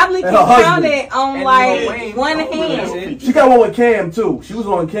 you too. probably And can her husband. count it on like one hand. She got one with Cam too. She was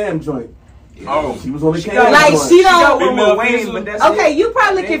on Cam joint. Oh, She was on the Cam Like, joint. she don't. Lil Wayne, but that's Okay, it. you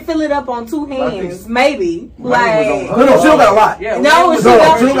probably can fill it up on two hands, maybe. Like, No, she don't got a lot. Yeah, no, she No,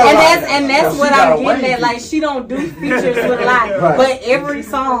 don't. she don't got a lot. And that's She what got I'm a getting Wayne at. Like, she don't do features with a lot, Right. but every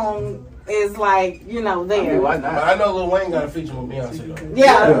song is like, there. Why But not? I know Lil Wayne got a feature with Beyonce though.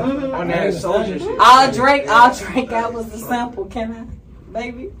 Yeah. on that soldier shit. All Drake out was the sample. Can I,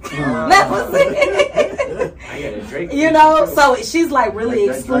 baby? That was it. I got a Drake. So she's like really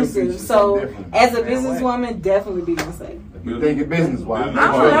exclusive. So as a businesswoman, definitely Beyonce. You thinking business-wise.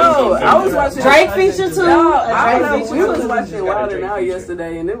 I don't know. I was watching Drake feature too. No, A I Drake don't know. feature We was too. watching Wild 'N Out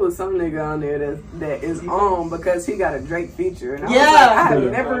yesterday, and there was some nigga on there that is on because he got a Drake feature. And I was Yeah. like, I have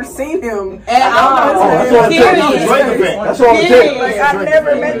never seen him At all. That's all it takes. Period. That's all it takes. Like, I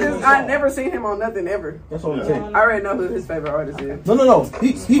never met this. I never seen him on nothing ever. That's all it takes. I already know who his favorite artist is. No.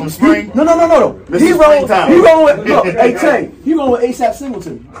 He From Spring? No. Mr. He rolling Springtime. with look, hey Tay, he rolling with ASAP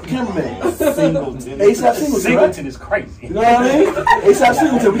Singleton, cameraman. ASAP Singleton, right? is crazy. You know what I mean? ASAP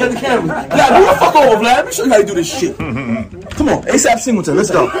Singleton, we got the camera. Vlad, move the fuck over, Vlad. Let me show you how to do this shit. Come on, ASAP Singleton, let's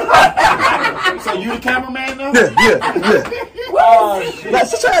go. So you the cameraman now? Yeah. Vlad,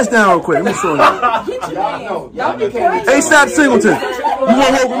 sit your ass down real quick. Let me show you. Y'all know. Y'all be crazy. ASAP Singleton. You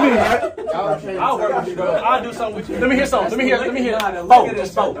want to work with me, right? I'll work with you, bro. I'll do something with you. Let me hear something. Let me hear. Four,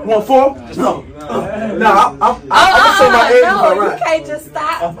 just four. You want 4? No. I'll show my age. No, you can't just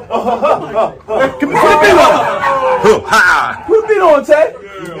stop. Put the beat on. Put the beat on, Tay.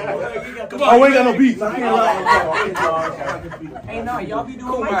 Come on. Oh, we ain't got no beats. I can't lie. Hey, no, y'all be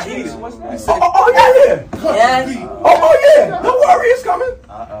doing my cheese. What's that? Oh, yeah. Oh, yeah. Don't worry, it's coming.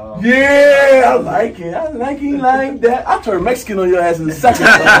 Yeah, I like it. I like it like that. I turn Mexican on your ass in a second.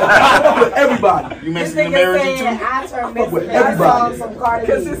 I with everybody. You Mexican American too? I turn Mexican. With everybody.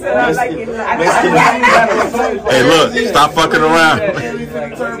 Because he said I like it. Hey, look, stop fucking around. Get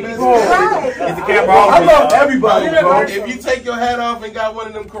the camera off. I love everybody, bro. If you take your hat off and got one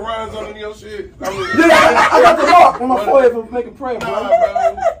of them Qurans on your shit, I mean, I got the mark on my forehead for making prayer, bro.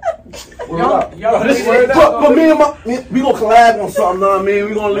 But me and we gonna collab on something, know what I mean?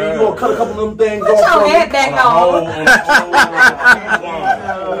 We gonna cut a couple of them things Put off. your head back on.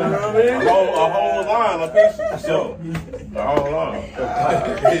 A whole line of pieces. Yo, a whole line.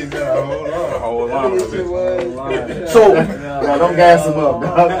 A whole line. So, don't gas him up,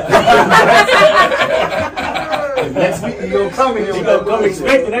 dog. Next week, you gonna come in. You gonna come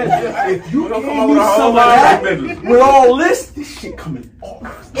expecting that. if you gonna come up with a whole lot with all this shit coming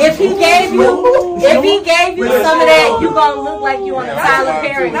off. If he gave you some of that, you gonna look like you on a Tyler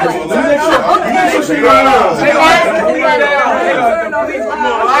Perry play.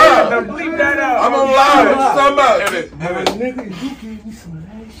 I'm gonna lie. Somebody. Nigga, if you give me some of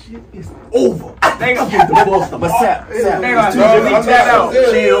that shit, it's over. I think I'm getting divorced. But Sap, She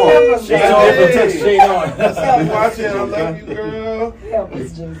ain't on. Watching, I love you, girl.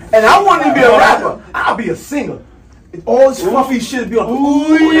 and I wouldn't even be a rapper. I'll be a singer. All this fluffy shit be like,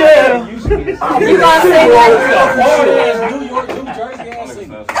 ooh yeah. You gonna say New York, New Jersey ass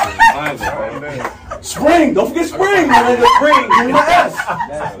singer. Spring, don't forget Spring, man. Spring, give me my ass.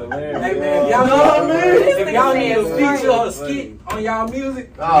 Hey man, y'all know what I mean? If y'all need a feature or a skit on y'all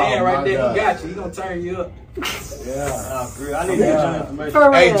music, man, right there, he got you. He gonna turn you up. I need to get your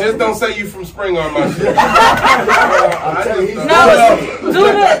information. Hey, just don't say you from Spring on my shit. I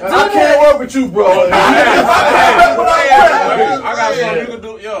can't work with you, bro. I got something you can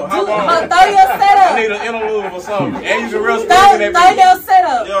do. Yo, how about throw your setup. I need an interlude or something. And you can real spring in that Throw your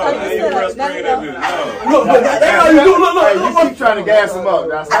setup. Yo, and you can real spring in that bitch. Look, that's how you do. Look. You keep trying to gas him up.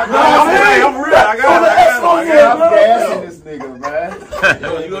 That's I'm real. I got I'm gassing this nigga, man. Yo,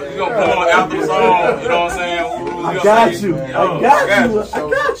 you gonna pull on after the song, you know what I'm saying? I got you. I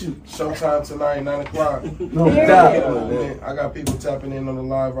got you. Showtime tonight, 9 o'clock. No doubt. I got people tapping in on the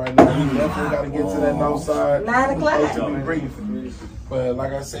live right now. We definitely got to get to that north side. 9 o'clock. To be brief. But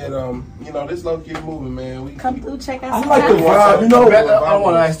like I said, you know, this LoKey moving, man. We come through, check out. I like the vibe, you know. I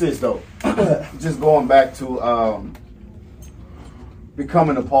want to ask this though. Just going back to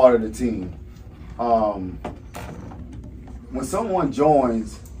becoming a part of the team. When someone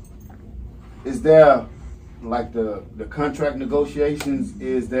joins, is there like the contract negotiations?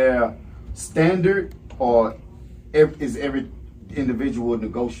 Is there standard, or is every individual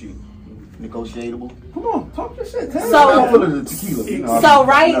negotiable? Come on, talk your shit. So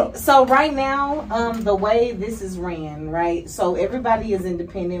right now, the way this is ran, right? So everybody is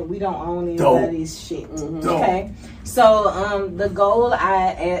independent. We don't own anybody's shit. Okay. So the goal,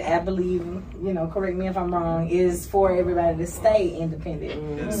 I believe, you know, correct me if I'm wrong, is for everybody to stay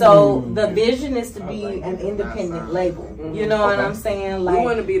independent. So the vision is to be an independent label. You know what I'm saying? Like, we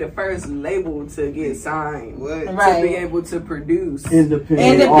want to be the first label to get signed, right? To be able to produce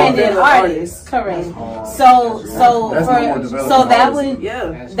independent artists. Correct. So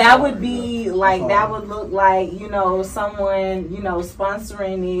that would be like, that would look like, you know, someone, you know,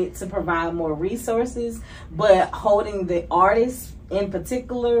 sponsoring it to provide more resources, but holding the artists in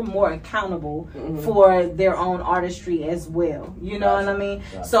particular more accountable for their own artistry as well. You know what I mean?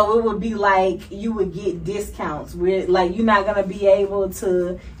 Gotcha. So it would be like you would get discounts with, like, you're not gonna be able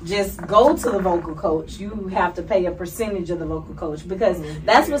to just go to the vocal coach. You have to pay a percentage of the vocal coach, because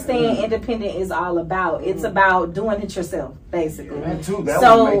that's what staying independent is all about. It's about doing it yourself, basically.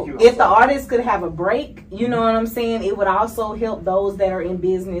 So if the artist could have a break, you know what I'm saying, it would also help those that are in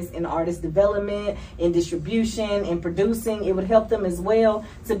business, in artist development, in distribution, in producing. It would help them as well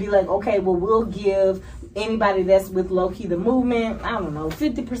to be like, okay, well, we'll give anybody that's with LoKey the movement, I don't know,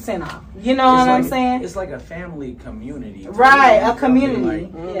 50% off. You know what I'm saying? It's like a family community. Right, a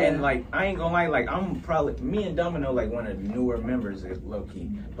community. Like, and like, I ain't gonna lie, like, I'm probably, me and Domino, like, one of the newer members of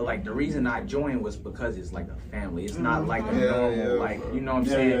LoKey. But like, the reason I joined was because it's like a family. It's not like a normal, like, you know what I'm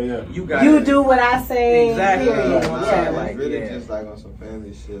saying? You guys, you do what I say. Exactly. Like, really just like on some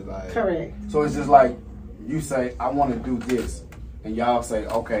family shit. Like, correct. So it's just like, you say, I want to do this. and y'all say,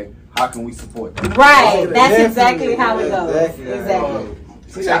 okay, how can we support that? Right. That's exactly how it goes. Exactly.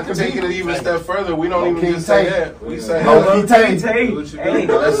 See, I can take it even a step further. We don't even just say that. We say LoKey Tate.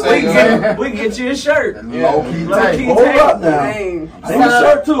 We can get you a shirt. LoKey Tate. Hold up now. I want a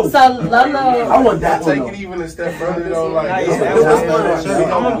shirt too. So Lolo, I want that one. Take it even a step further. Though, like we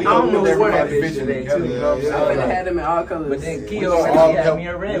don't know where that vision today too. I would have had them in all colors. But then we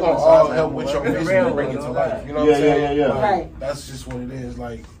gonna all help with your vision and bring it to life. You know what I'm saying? Yeah. Right. That's just what it is.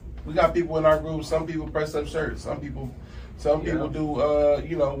 Like we got people in our group. Some people press up shirts. Some people do,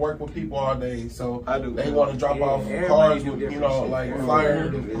 work with people all day. So they want to drop off cars with, like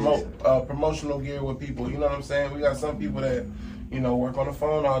flyers, promotional gear with people. You know what I'm saying? We got some people that, work on the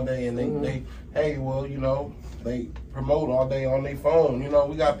phone all day and they promote all day on their phone.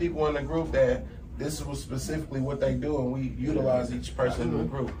 We got people in the group that this was specifically what they do, and we utilize each person in the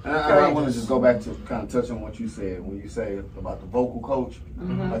group. And I want to just go back to kind of touch on what you said when you say about the vocal coach.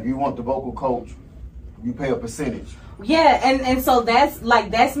 Like you want the vocal coach, you pay a percentage. Yeah, and so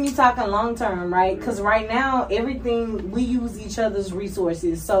that's me talking long term, right? Because right now everything we use each other's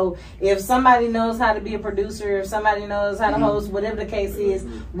resources. So if somebody knows how to be a producer, if somebody knows how to host, whatever the case is,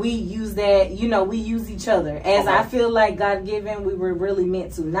 we use that. We use each other. As I feel like God given, we were really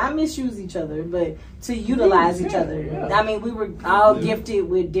meant to not misuse each other, but to utilize each other. Yeah. I mean, we were all gifted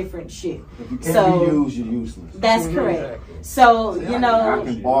with different shit. If you can't be used, you're useless. That's correct. So I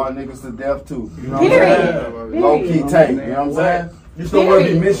can bar niggas to death too. You know Period. LoKey Tate. You know what I'm saying? You still want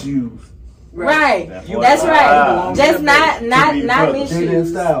to be misused. Right. That's right. Just not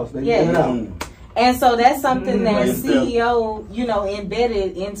misused. Yeah. And so that's something that CEO,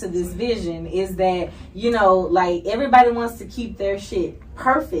 embedded into this vision is that, like everybody wants to keep their shit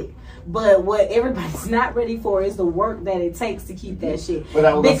perfect. But what everybody's not ready for is the work that it takes to keep that shit.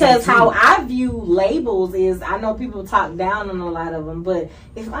 Because how I view labels is, I know people talk down on a lot of them, but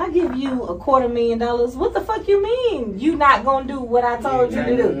if I give you $250,000, what the fuck you mean? You not gonna do what I told you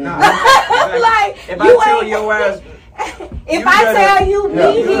to do? Like, if I tell your ass, if I tell you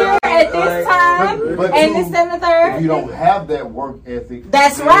be here at this time and this and the third, if you don't have that work ethic,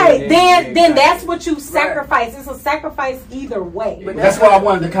 that's right. Then that's what you sacrifice. It's a sacrifice either way. But that's why I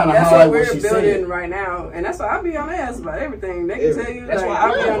wanted to kind of highlight what she said. That's what we're building right now, and that's why I be on their ass about everything. They can tell you that's why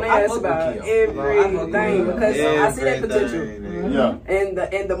I be on their ass about everything because I see that potential. Yeah.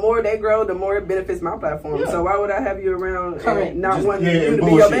 And the more they grow, the more it benefits my platform. Yeah. So why would I have you around and not just, want you to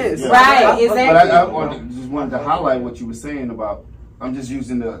be your best? Right. Exactly. But I just wanted to highlight what you were saying about. I'm just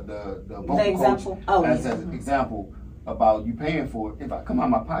using the vocal coach as an example about you paying for it. If I come out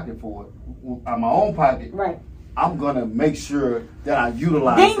of my pocket for it, out of my own pocket, right, I'm gonna make sure that I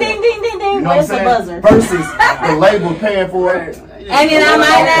utilize ding, that. Ding, ding, ding, ding. You know Where's what I'm the saying? buzzer? Versus the label paying for it. And then I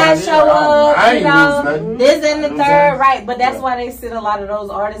might not show up, this and the third, right? But that's why they sit a lot of those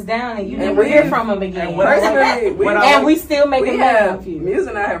artists down, and you never hear from them again. And we still make them have. Muse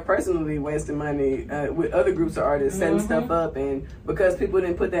and I have personally wasted money with other groups of artists setting stuff up, and because people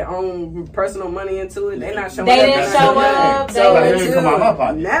didn't put their own personal money into it, they're not showing up. They didn't show up.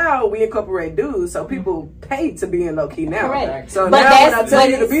 So now we incorporate dues, so people pay to be in LoKey now. Correct. So now when I tell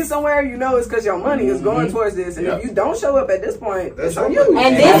you to be somewhere, you know it's because your money is going towards this, and if you don't show up at this point, it's on you.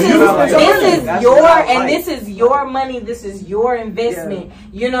 And this is your money. This is your investment.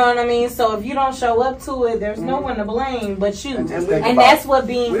 Yeah. You know what I mean? So if you don't show up to it, there's no one to blame but you. And that's what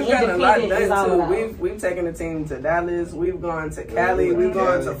being independent is all about. We've taken the team to Dallas. We've gone to Cali. We've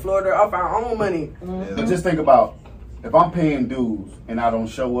gone to Florida off our own money. But just think about, if I'm paying dues and I don't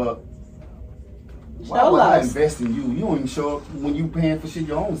show up, why would I invest in you? You don't even show up when you paying for shit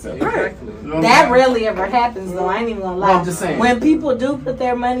your own self. Exactly. You know that rarely ever happens, though. I ain't even gonna lie. No, I'm just saying. When people do put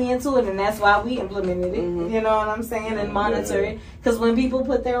their money into it, and that's why we implemented it, you know what I'm saying, and monitor it. Because when people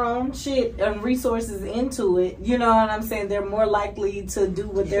put their own shit and resources into it, you know what I'm saying, they're more likely to do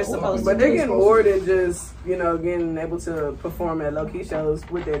what they're supposed to do. But they're getting more than just, getting able to perform at LoKey shows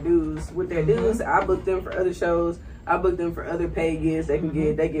with their dues. With their dues, I booked them for other shows. I booked them for other paid gigs. They can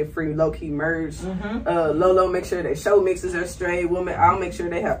get free LoKey merch. Lolo make sure their show mixes are straight. I'll make sure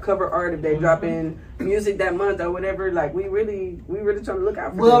they have cover art if they drop in music that month or whatever. Like we really trying to look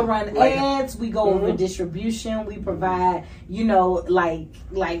out for We'll them. Run ads. We go over distribution. We provide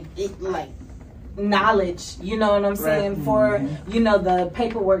knowledge, you know what I'm saying, for the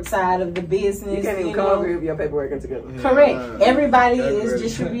paperwork side of the business. You can't even come over here if your paperwork ain't together. Correct. Everybody is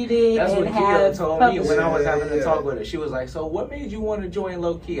distributed. That's and what have told me when I was having a talk with her. She was like, "So what made you want to join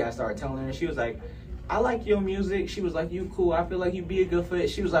LoKey?" I started telling her, and she was like, "I like your music." She was like, "You cool. I feel like you'd be a good fit."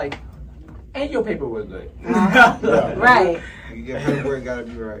 She was like, and your paperwork good. Right. Your paperwork gotta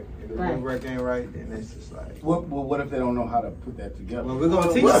be right. If the Right. paperwork ain't right, then it's just like. What if they don't know how to put that together? Well, we're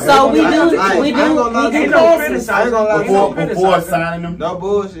gonna teach them. So we do classes. Before signing them. No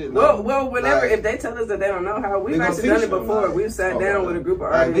bullshit. Well, whenever if they tell us that they don't know how, we've actually done it before. We've sat down with a group of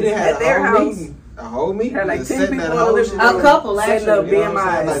artists we didn't have at their house. A whole meeting. Had like 10 setting people that on the whole living room. A couple, setting up actually.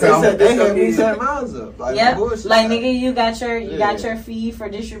 BMI. Like, they had me set miles up. Like, Yep. bullshit. Like nigga, you got your fee for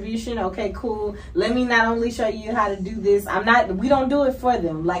distribution. Okay, cool. Let me not only show you how to do this. We don't do it for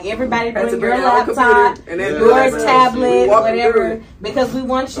them. Like everybody bring your laptop, your tablet, whatever, because we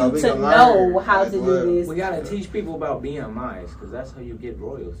want you to know how to do this. We gotta teach people about BMIs because that's how you get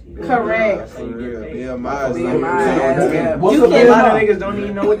royalty. Correct. That's how you get paid. BMIs. You a lot of niggas don't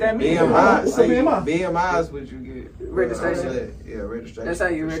even know what that means. BMIs what you get. Registration. Yeah, registration. That's how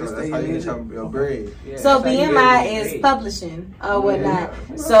you register That's how you get your bread. So BMI is publishing or whatnot.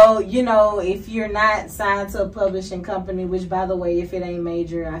 So, if you're not signed to a publishing company, which by the way, if it ain't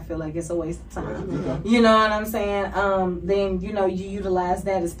major, I feel like it's a waste of time. You know what I'm saying? Then, you utilize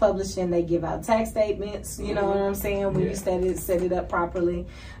that as publishing. They give out tax statements, you know what I'm saying, when you set it up properly.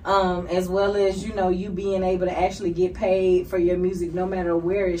 As well as, you being able to actually get paid for your music no matter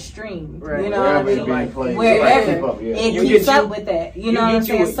where it's streamed. Right. You know what I mean? Wherever. It keeps up with that. You know what I'm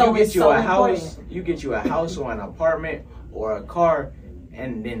saying? So it's so important. You get you a house or an apartment or a car,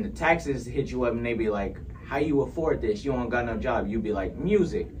 and then the taxes hit you up and they be like, how you afford this? You don't got no job. You be like,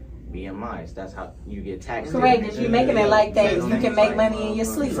 music. BMIs. That's how you get taxed. Correct. If you're making it like that, you can make money in your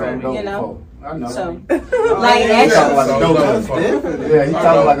sleep. So, I know. So, like actually, yeah, he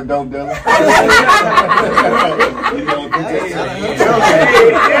talking like a dope dealer.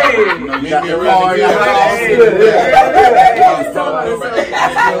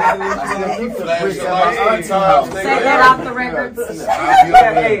 Say that off the record.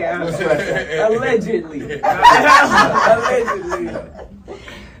 Allegedly.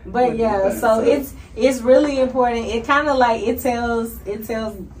 But yeah, so it's really important. It kind of like it tells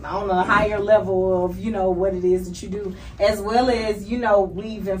on a higher level of what it is that you do, as well as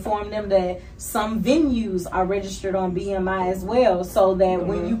we've informed them that some venues are registered on BMI as well, so that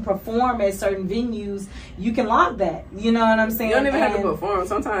when you perform at certain venues, you can log that. You know what I'm saying? You don't even have to perform.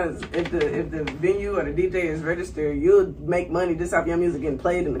 Sometimes if the venue or the DJ is registered, you'll make money just off your music getting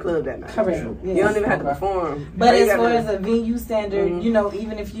played in the club that night. Correct. You don't even have to perform. But as far as a venue standard,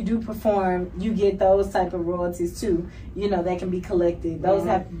 even if you do perform, you get those type of royalties too. That can be collected. Those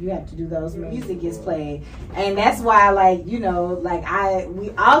you have to do those when music gets played, and that's why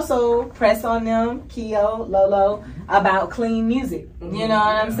we also press on them, Keo, Lolo, about clean music. You know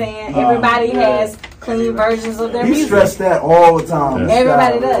what I'm saying? Everybody has clean versions of their music. He stressed that all the time.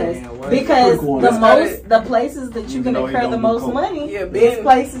 Everybody does, because the places that you can incur the most money is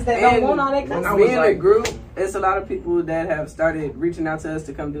places that don't want all that kind of stuff. Being a group, it's a lot of people that have started reaching out to us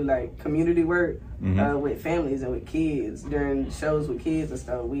to come do like community work with families and with kids during shows with kids and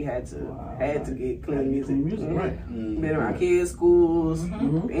stuff. We had to get clean music. Right. Been around kids, schools,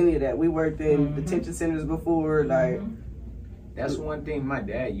 any of that. We worked in detention centers before, like. That's one thing my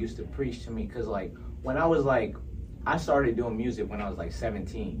dad used to preach to me, because when I was I started doing music when I was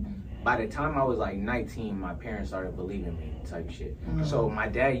 17. By the time I was 19, my parents started believing me type shit. So my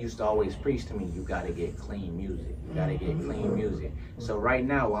dad used to always preach to me, you gotta get clean music. You gotta get clean music. So right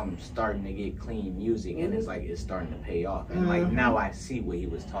now I'm starting to get clean music, and it's starting to pay off. And now I see what he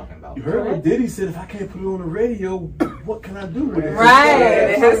was talking about. You heard what Diddy said, if I can't put it on the radio, what can I do with it? Right.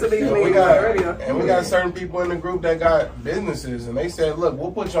 It has to be clean on the radio. And we got certain people in the group that got businesses, and they said, look,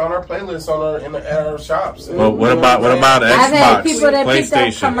 we'll put you on our playlist at our shops. Well, what about Xbox, I've had people that picked up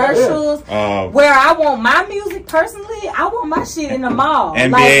PlayStation? commercials where I want my music personally. I want my shit in the mall.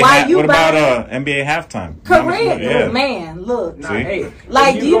 NBA, what about NBA halftime? Correct. Yeah. Man, look. Nah, hey,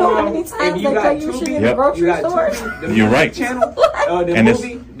 do you know how many times they play your shit in the grocery store? You're right. Channel,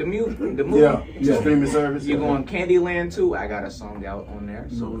 the movie. Yeah, streaming service. You go on Candyland too. I got a song out on there.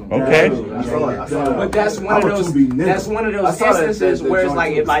 So okay. But that's one of those. That's one of those instances where it's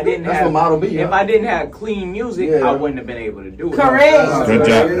if I didn't have clean music, I wouldn't have been able to do it. Correct. Good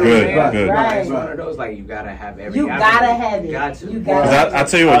job. Good. Right. It's one of those you gotta have every. You gotta have it. You got to. I'll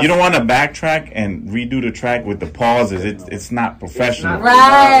tell you what. You don't want to backtrack and redo the track with the pauses. It's not professional.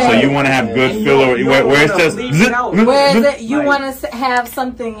 Right. So you want to have good filler where it's just. You want to have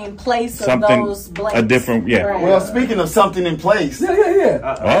something in place of those blanks. A different, Right. Well, speaking of something in place. We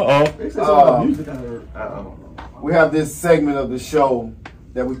have this segment of the show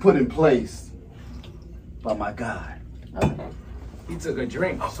that we put in place by my guy. Okay. He took a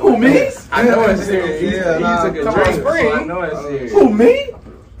drink. Who, me? I know it's serious. He took a drink. So I know it's serious. Who, me?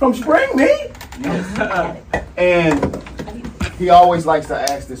 From Spring, me? And he always likes to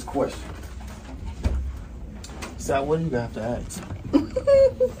ask this question. So what do you have to ask?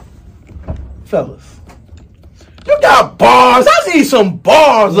 Fellas, you got bars. I need some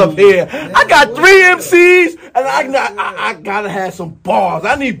bars up here. I got 3 MCs, and I gotta have some bars.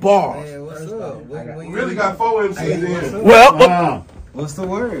 I need bars. Man, what's up? We really got 4 MCs in. Well, what's the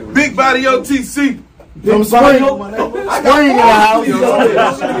word? Big Body OTC. From Spring, Spring in the house.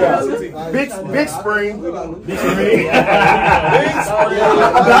 Big Spring.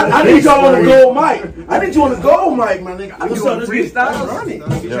 I need y'all on the gold mic. I need you on the gold mic, my nigga. You want to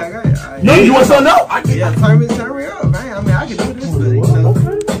freestyle? No, you want something else? Yeah, turn me up, man. I mean, I can do this, but you know.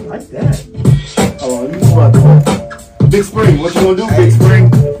 Okay, like that. Hold on, let me move out. Big Spring, what you gonna do, Big Spring?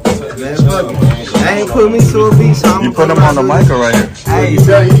 Man, fuck it. I ain't put me to a beat, so I'm You put them on the mic or right here? Hey, look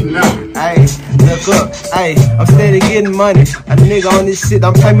up. Hey, I'm steady getting money. A nigga on this shit,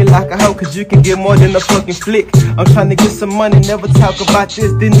 don't play me like a hoe, cause you can get more than a fucking flick. I'm trying to get some money, never talk about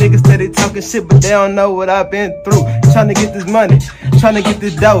this. These niggas steady talking shit, but they don't know what I've been through. Trying to get this money, trying to get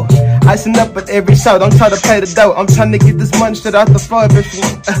this dough. Icing up at every show, don't try to pay the dough. I'm trying to get this money straight off the floor.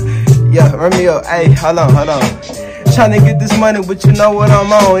 Yeah, run me up. Hey, hold on. Tryna get this money, but you know what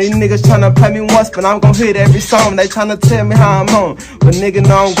I'm on. These niggas tryna play me once, but I'm gon' hit every song. They tryna tell me how I'm on, but nigga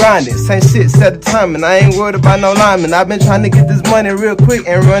know I'm grinding. Same shit, set the timing. I ain't worried about no lineman. I've been tryna get this money real quick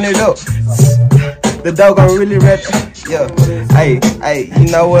and run it up. The dog gon' really rap. Yeah, hey, you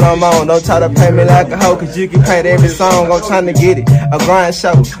know what I'm on. Don't try to play me like a hoe, cause you get paid every song. I'm tryna get it. A grind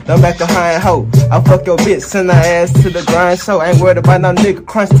show, don't back behind hoe. I fuck your bitch, send her ass to the grind show. Ain't worried about no nigga,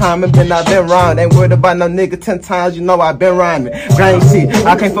 crunch time, and then I been rhymed. Ain't worried about no nigga 10 times, you know I been rhyming. Grind shit,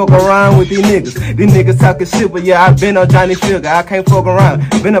 I can't fuck around with these niggas. These niggas talking shit, but yeah, I been on Johnny Figure. I can't fuck around.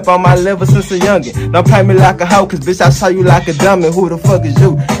 Been up on my level since a youngin'. Don't play me like a hoe, cause bitch, I saw you like a dummy. Who the fuck is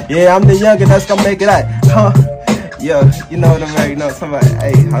you? Yeah, I'm the youngin' that's gonna make it out. Huh? Yeah, you know what I'm saying? You know somebody.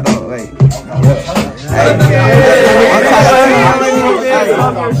 Hey, hold on, wait.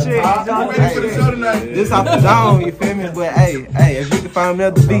 This off the zone, you feel me? But hey, if you can find me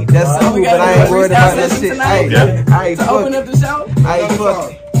another beat, that's cool. But I ain't worried about that shit. Hey, to open up the show. Hey,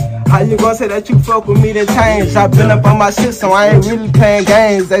 fuck. How you gonna say that you fuck with me then change? I been up on my shit, so I ain't really playing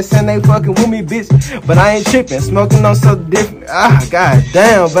games. They saying they fucking with me, bitch, but I ain't tripping. Smoking on something different. Ah, god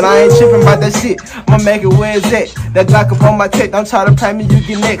damn, but I ain't tripping about that shit. I'ma make it where it's at. That Glock up on my tech, don't try to play me, you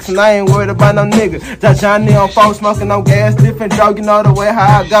get next. And I ain't worried about no nigga. That Johnny on phone, smoking on gas, different drug, you know the way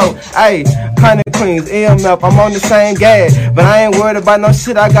how I go. Ayy, Honey Queens, EMF, I'm on the same gas. But I ain't worried about no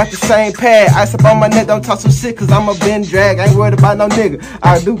shit, I got the same pad. Ice up on my neck, don't talk some shit, cause I'm a been drag. I ain't worried about no nigga.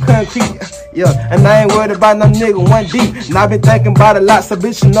 I do concrete. Yeah, and I ain't worried about no nigga 1 deep. And I been thinking about it a lot, so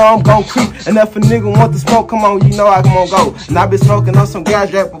bitch, you know I'm gon' creep. And if a nigga want to smoke, come on, you know I gon' go. And I been smoking on some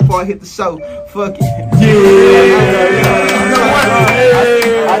gas rap before I hit the show. Fuck it.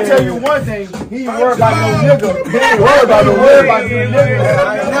 I tell you one thing, he ain't worried about no nigga. He ain't worried about no nigga.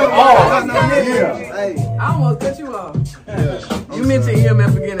 Hey, I almost cut you off. You mentioned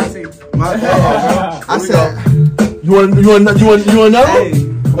EMF again, I see. My bad. I said, you want another? Hey,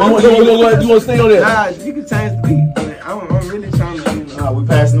 you want to stay on there? Nah, you can change the beat. I'm really trying to. Nah, we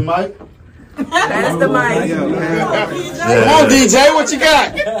passing the mic. Pass the mic. Come on, DJ, what you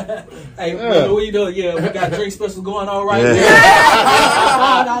got? Hey, what you doing? Yeah, we got drink specials going on right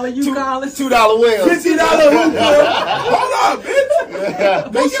now. $5 you call it. $2 whales. $50 hookah. Hold on,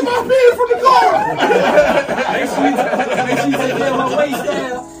 bitch. Go get my pen from the car. Make sure you take care of my waist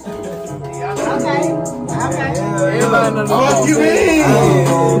down. Okay. Fuck you mean?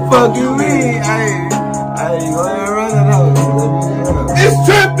 Fuck you mean? Hey, go ahead and run it out. It's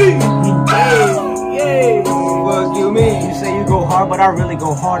tempting. Fuck you mean? You say you go hard, but I really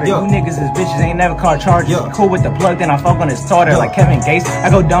go harder. Yo. You niggas is bitches, ain't never caught charges. Yo. Cool with the plug, then I fuck on his starter. Like Kevin Gates, I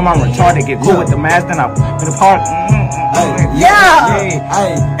go dumb, I'm retarded. Get cool with the mask, then I put a part.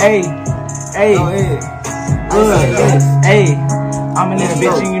 Hey. I'm a little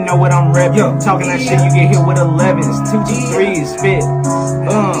bitch and you know what I'm reppin'. Talking that shit, you get hit with 11s, 2 to 3s, spit.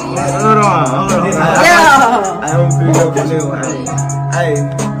 Hold on. I don't feel up a little. Hey.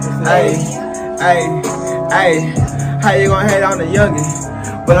 How you gonna hate on the youngin'?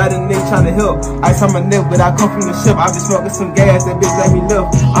 But I didn't nigga tryna help. Ice on my neck, but I come from the ship. I been smoking some gas, that bitch let me live.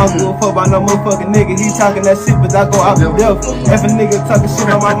 I don't give a fuck about no motherfucking nigga. He talking that shit, but I go out the death. If a nigga talking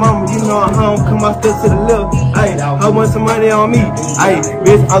shit on my mama, you know I'm home, come my steps to the left. Ayy, I want some money on me. Ayy,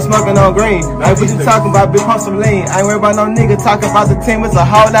 bitch, I'm smoking on green. Ayy, what you talking about, bitch, pump some lean. I ain't worried about no nigga talking about the team. It's a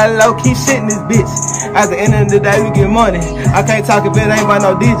whole lot of low-key shit in this bitch. At the end of the day, we get money. I can't talk if it ain't about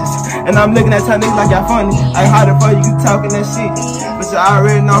no digits. And I'm looking at y'all niggas like y'all funny. I ain't harder for you talking that shit. But bitch, I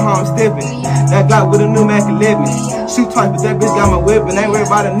already know how I'm stepping. That Glock with a new Mac 11. Shoot twice, but that bitch got my weapon. Ain't worried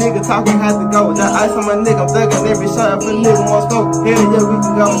about a nigga talking, have to go. That ice on my nigga, I'm thugging every shot. If a nigga want smoke, hell yeah, we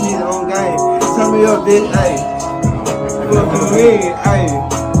can go and need on game. Turn me up, bitch, ayy. Fuck me, ayy.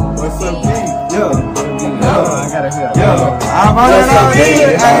 What's up, G? Yo. I gotta hear. Yo, I'm on it on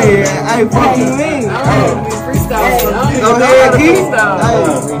here. Hey, fuck you mean? Freestyle. Go ahead, Key.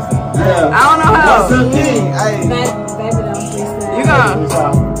 I don't know how. What's up, Key?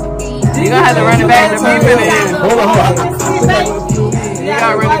 You gonna have to run it back to me for this. Hold on. You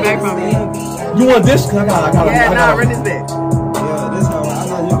gotta run it back from me. You want this? Cause I got. Yeah, nah, run this back. Yeah, this how I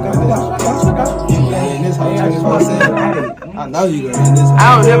know you got this. Yeah, this how you got this. I know you gonna this. I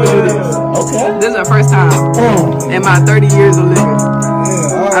don't never do this. Okay. This is the first time in my 30 years of living.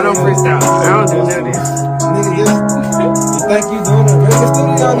 I don't freestyle. I don't do none of this. Nigga, you think you doing it?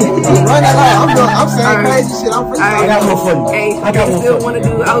 Run that out. I'm saying crazy shit. I'm freestyling. I got one for you. Hey, niggas still wanna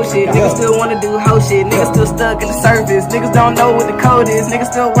do hoe shit. Niggas still wanna do hoe shit. Niggas still stuck in the surface. Niggas don't know what the code is.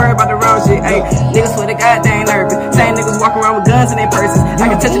 Niggas still worried about the wrong shit. Hey, niggas swear to God they ain't nervous. Same niggas walk around with guns in their purses. I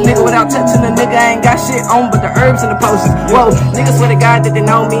can touch a nigga without touching a nigga. I ain't got shit on but the herbs and the potions. Whoa, niggas swear to God that they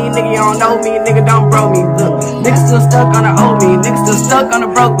know me. Nigga, you don't know me. Nigga, don't bro me. Look, niggas still stuck on the old me. Niggas still stuck on the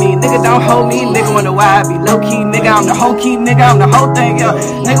broke me. Nigga, don't hold me. Nigga wonder why I be low key. Nigga, I'm the whole key. Nigga, I'm the whole thing. Yeah.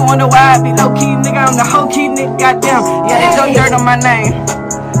 Nigga wonder why I be low key. Nigga, I'm the whole key. Nigga, goddamn. Yeah, they throw dirt on my name.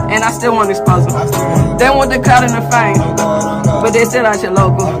 And I still want to expose them. They want the clout and the fame. But they still out your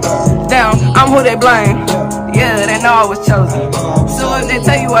local. Damn, I'm who they blame. Yeah, they know I was chosen. So if they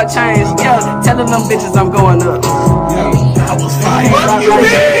tell you I changed, yeah, tell them bitches I'm going up. That was fire. Fuck you,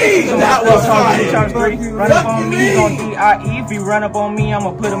 mean? That was fire. Run up on me, gon' D-I-E. If you run up on me,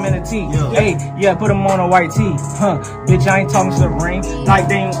 I'ma put him in a T. Hey, yeah, put him on a white tee. Huh, bitch, I ain't talking Supreme. Like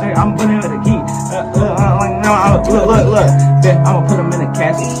they ain't, I'm putting him in a key. Look. I'ma put him in a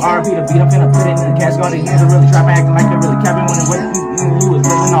casket. RP the beat, I'm finna put it in a casket. All these niggas really trapping, acting like they really capping when you was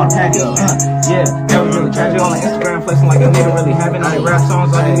living all the package. Yeah, that was really tragic. On Instagram, flexing like a nigga really having. All they rap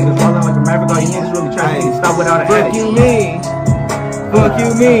songs, all these niggas falling like a maverick. All you niggas really trying to stop without an addict. Fuck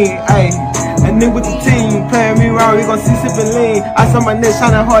you mean, ayy. And nigga with the team, playing me wrong, we gon' see sippin' lean. I saw my nigga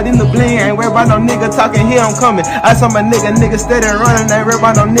shining hard in the bling. Ain't worried about no nigga talking, here I'm coming. I saw my nigga steady running. Ain't worried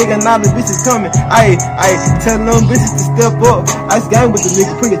about no nigga, now the bitches coming. Ayy, tell them bitches to step up. Ice game with the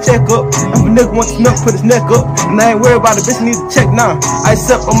nigga, put your check up. If a nigga wants to snuck, put his neck up. And I ain't worried about the bitch, need to check now.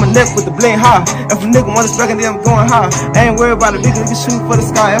 Ice up on my neck with the bling high. If a nigga want to smack, then I'm going high. I ain't worried about the bitch, nigga shooting for the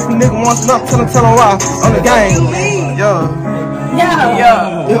sky. If a nigga wants to snuck, tell him why. On the game. Yo.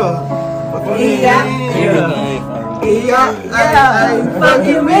 Fuck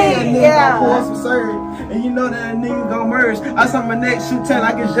you, man. And you know that nigga gon' merge. I saw my neck shoot 10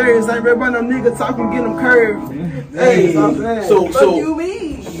 like it's Jerry's. Ain't real about no nigga talking, get him curved. Hey, so fuck you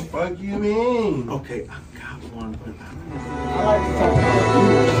mean? Fuck you mean? Okay, I got one, but I like to talk about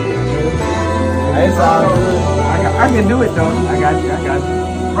it's all good. I can do it though. I got you.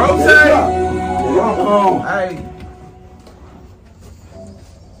 Rose! Hey.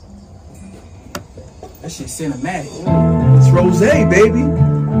 That shit cinematic. It's Rose, baby.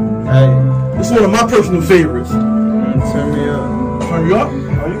 Hey. It's one of my personal favorites. Turn me up. Turn you up? Oh,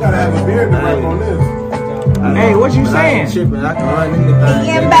 you gotta have a beard to rap on this. Hey, what you saying? I can run anything.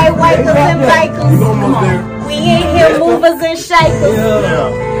 Everybody wipers and bikers. We in here movers and shakers.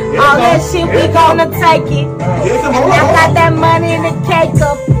 All that shit, we gonna take it. And I got that money in the cake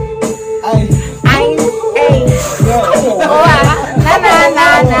up. I ain't, nah.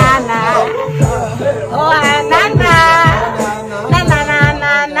 Oh, nah.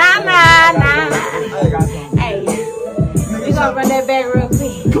 Hey, we gonna run that back real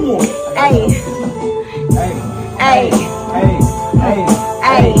quick. Come on. Hey.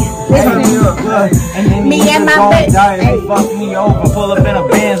 Listen. Me and my bitch. They fuck me over, pull up in a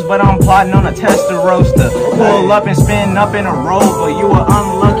Benz, but I'm plotting on a tester roaster. Pull up and spin up in a Rover. You an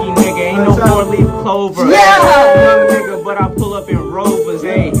unlucky nigga, ain't no 4-leaf clover. Young nigga, but I pull up in Rovers.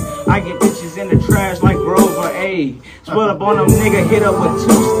 Ayy, I get bitches in the trash like Grover. Ayy, split up on them nigga, hit up with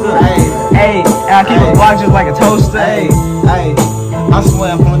 2 stuff. Ayy, I keep a block just like a toaster. Ayy. I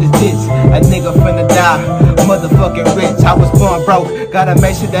swear I'm on this bitch, a nigga finna die. Motherfucking rich, I was born broke. Gotta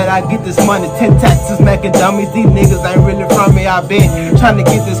make sure that I get this money. 10 taxes making dummies. These niggas ain't really from me. I been trying to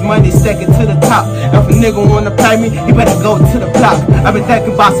get this money, second to the top. If a nigga wanna pay me, he better go to the block. I been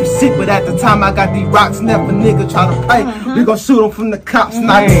thinking about some shit, but at the time I got these rocks. Never nigga try to pay. We gon' shoot them from the cops,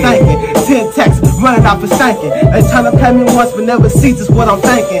 not thinking. 10 taxes running off for stinking. They tryna pay me once, but never see just what I'm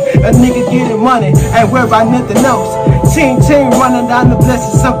thinking. A nigga getting money, ain't worried about nothing else. Ching ching running down trying to bless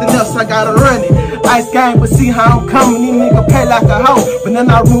it, something else, I gotta run it. Ice game, but see how I'm coming. These niggas pay like a hoe, but then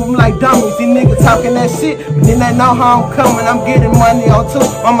I remove them like dummies. These niggas talking that shit, but then they know how I'm coming. I'm getting money on too.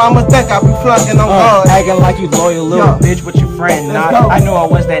 My mama think I be flunking on God. Acting like you loyal little bitch, but you friend not. I knew I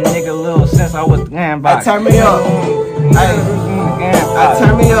was that nigga little since I was I turn me up. I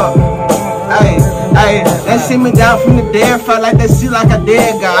turn me up. Hey, they see me down from the dead, felt like that shit like a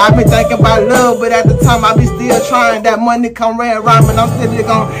dead guy. I been thinking about love, but at the time I be still trying. That money come red rhyming, I'm still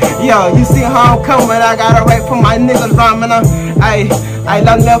gon' yo, you see how I'm coming, I gotta wait for my niggas rhyming. I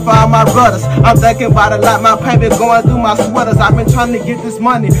done left for all my brothers. I'm thinking about a lot, my pain been going through my sweaters. I've been trying to get this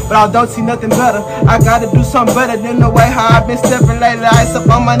money, but I don't see nothing better. I gotta do something better than the way how I've been stepping lately. Ice up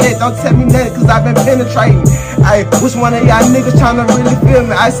on my neck, don't tell me nothing, cause I've been penetrating. Which one of y'all niggas tryna really feel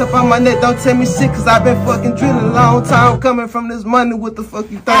me? Ice up on my neck, don't tell me shit, cause I've been fucking drilling a long time coming from this money. What the fuck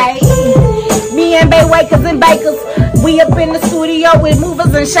you think? Me and Bay Wakers and Bakers, we up in the studio with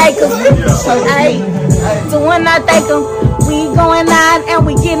movers and shakers. So when I take them, we going out and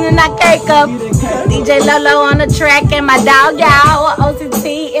we getting our cake up. DJ Lolo on the track and my dog, y'all.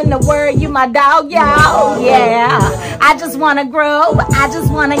 OCT in the word, you my dog, y'all. Yeah, I just wanna grow, I just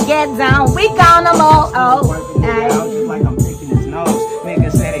wanna get down. We gonna mow, like I'm picking his nose.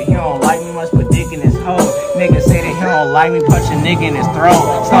 Nigga said that he don't like me much, but dick in his hoe. Nigga said that he don't like me, punch a nigga in his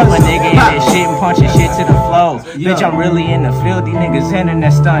throat. Stomp a nigga in his shit and punch his shit to the flow. Bitch, I'm really in the field, these niggas hitting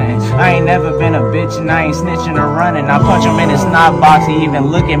that stunting. I ain't never been a bitch and I ain't snitching or running. I punch him in his snot box, he even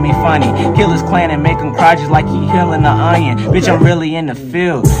look at me funny. Kill his clan and make him cry just like he healing the onion. Bitch, I'm really in the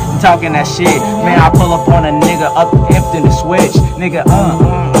field, I'm talking that shit. Man, I pull up on a nigga up empty the switch. Nigga,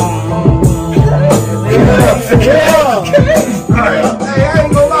 Hey, I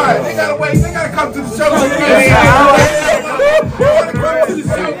ain't gonna lie. They gotta wait. They gotta come to the show.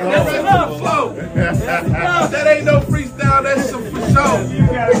 That's enough flow. That ain't no freestyle. That's some for show. You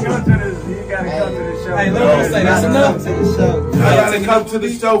gotta come to this. You gotta come to the show. Hey, let me say that's enough. I gotta come to the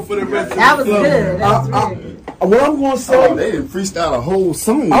show for the rest of That was the flow. good. That was good. What I'm gonna say, they didn't freestyle a whole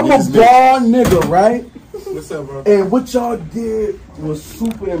song. I'm a bar nigga, right? What's up, bro? And what y'all did was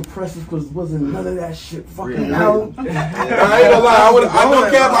super impressive because wasn't none of that shit fucking out. I ain't gonna lie.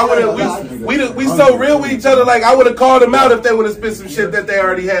 We so real with each other. Like I would have called them out if they would have spit some shit that they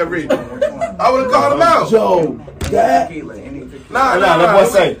already had written. I would have called them out. Yo, that. Nah. That boy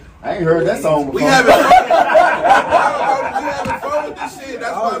say, I ain't heard that song before. We having fun with this shit.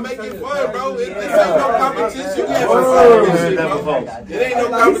 That's why I make it fun, bro. This ain't no competition. We having fun with this shit, bro. It ain't no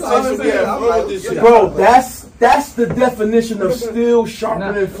competition. We having fun with this shit. Bro, that's the definition of still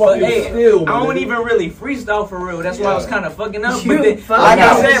sharpening fucking steel. I don't even really freestyle for real. That's why I was kind of fucking up. But then,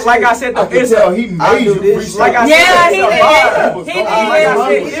 like I said, it's a he made you freestyle. Like I said, he did.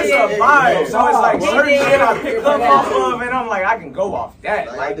 It's a vibe. So it's like certain shit I pick up off of, and I'm like, I can go off that.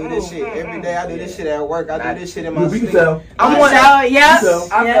 I do this shit every day. I do this shit at work. I do this shit in my sleep. I'm one. I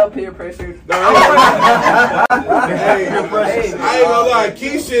felt peer pressure. I ain't gonna lie.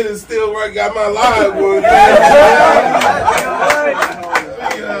 Key shit is still working. Got my live one. That's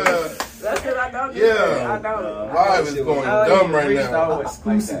because I don't. Yeah. I don't. Live is going dumb right now.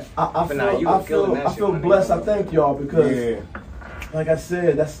 I feel blessed. I thank y'all because, like I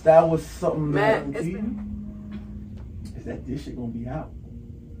said, that was something that is that this shit gonna be out.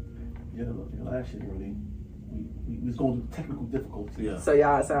 Yeah, the last shit really. We was going through technical difficulties. Yeah. So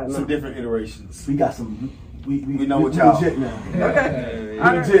y'all outside now. Some different iterations. We got some. We know what y'all. Legit now. Okay. We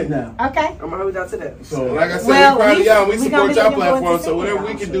legit now. Okay. I'm gonna hold y'all to that. So, like I said, we probably y'all. We support y'all platform. So whatever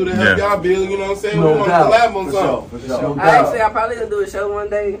we can do to help y'all build, you know what I'm saying? We want to collab on something. I probably gonna do a show one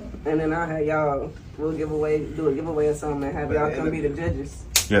day, and then I'll have y'all. We'll do a giveaway or something, and have y'all come be the judges.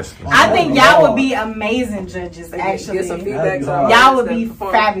 Yes. I think y'all would be amazing judges. Actually, get some feedback. Y'all would be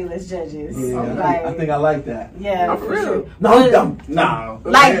fabulous judges. Yeah, like, I think I like that. Yeah, for real. No.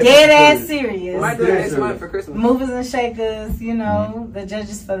 Like dead ass serious. Might do it next month for Christmas. Movers and shakers, you know, the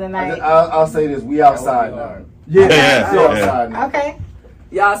judges for the night. I'll say this: we outside now. Yeah. Outside now. Okay.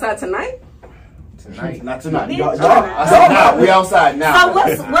 Y'all outside tonight? Tonight, not tonight. I said now. We outside now.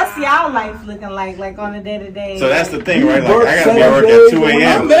 So what's y'all life looking like on a day to day? So that's the thing, right? Like I gotta be at work at 2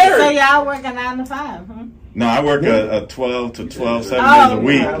 a.m. So y'all working 9 to 5? No, I work a 12 to 12, 7 days a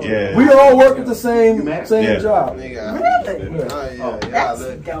week. Yeah. We all work at the same job. Really? That's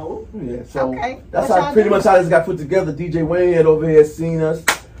dope. Yeah, so that's how pretty much how this got put together. DJ Wayne had over here seen us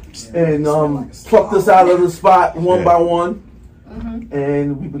and plucked us out of the spot one by one.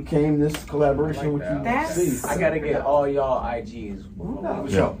 And we became this collaboration with you. See. I gotta get all y'all IGs.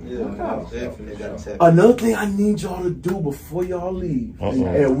 Another thing I need y'all to do before y'all leave,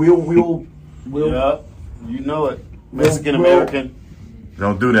 and we'll you know it, Mexican American.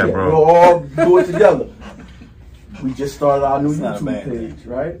 Don't do that, bro. We'll all do it together. We just started our new YouTube page,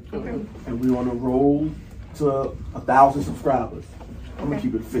 right? Okay. And we on the road to 1,000 subscribers. I'm gonna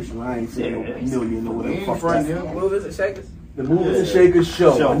keep it official. I ain't saying no million or whatever. Movers and Shakers. The Movers and Shakers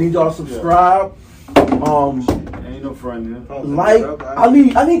show. I need y'all to subscribe. Ain't no front here. Like, I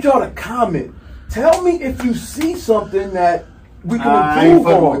need y'all to comment. Tell me if you see something that we can improve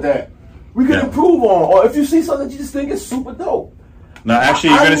on. With that. We can improve on, or if you see something that you just think is super dope. Now, actually,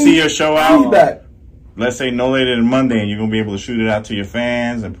 you're gonna see your show out. Feedback. Let's say no later than Monday, and you're gonna be able to shoot it out to your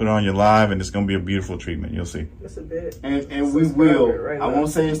fans and put it on your live, and it's gonna be a beautiful treatment. You'll see. That's a bit. And we will. Right, I won't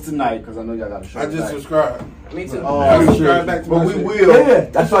say it's tonight because I know y'all got a show. I just subscribed. Me too. I subscribe back to my shit. We will. Yeah,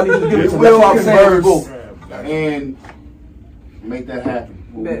 that's why I need to give it to we will converse and make that happen.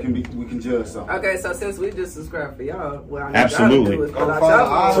 We can judge something. Okay, so since we just subscribed for y'all, well, I need absolutely. y'all to do is pull out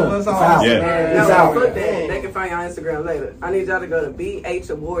y'all It's out. Yeah. It's out. They can find y'all on Instagram later. I need y'all to go to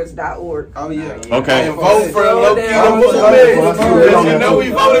bhawards.org. Oh yeah. Okay. And vote for LoKey. You know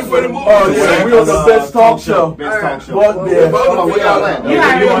we voted for the movie. Oh yeah, we on the best talk show. Best talk show. What there? You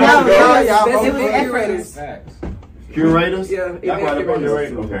already know. Curators? Yeah,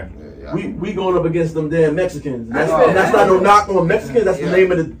 Okay. We going up against them damn Mexicans. That's not no knock on Mexicans. That's the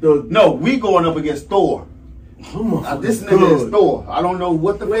name of the. No, we going up against Thor. This nigga is Thor. I don't know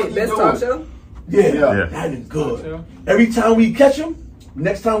what the fuck he's best doing. talk show? Yeah, that is good. Every time we catch him,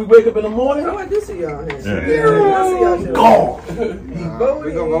 next time we wake up in the morning, I do see y'all here. I see y'all gone.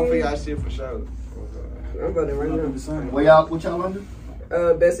 We gonna vote for y'all shit for sure. I'm voting right now. What y'all under?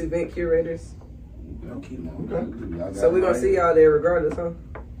 Best event curators. Okay. So we gonna see y'all there regardless, huh?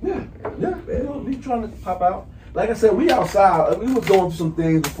 Yeah. We trying to pop out. Like I said, we outside. We was going through some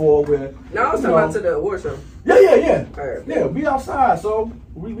things before where. No, I was talking about to the award show. Yeah. All right. Yeah, we outside, so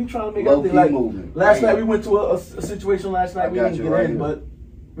we trying to make everything like movement. Last night we went to a situation last night we didn't get in, but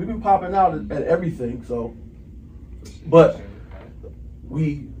we've been popping out at everything. So, but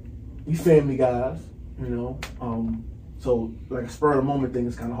we family guys, you know. So like a spur of the moment thing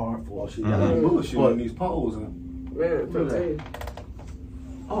is kind of hard for us. Bullshit on these polls. Man,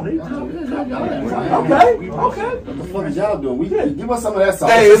 oh, they do. Okay. What the fuck is y'all doing? Give us some of that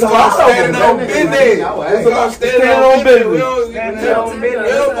sauce. Hey, it's called standing on business. It's called standing on business. We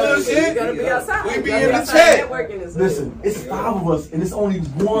don't bullshit. You gotta be outside. We be in the chat. Listen, it's 5 of us, and it's only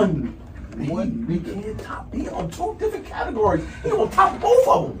one. We can't top. He on 2 different categories. He on top both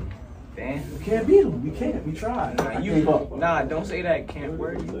of them. Damn. We can't beat him. We can't. We tried. Don't say that. Can't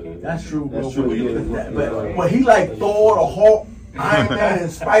work. That's true. That's true. But he like Thor, the Hulk, Iron Man,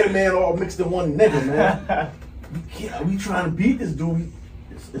 and Spider-Man all mixed in one nigga, man. We trying to beat this dude.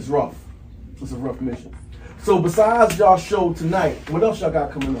 It's rough. It's a rough mission. So besides y'all show tonight, what else y'all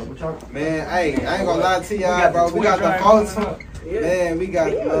got coming up? What y'all? Man, hey, I ain't gonna lie to y'all, bro. We got the photo. Man, we got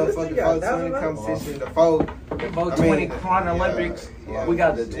the motherfucking photo 20 competition. The Vote 20 Crown Olympics. We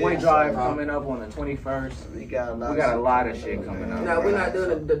got the toy drive coming up on the 21st. We got a lot of shit coming up. No, we're not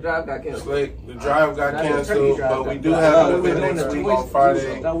doing the drive got canceled. The drive got canceled, but we do have an event next week on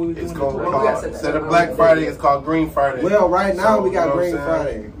Friday. It's called instead of Black Friday, it's called Green Friday. Well, right now we got Green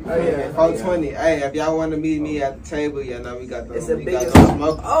Friday. 420. Hey, if y'all want to meet me at the table, you know we got the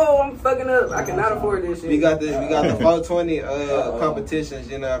smoke. Oh, I'm fucking up. I cannot afford this shit. We got the 420 competitions.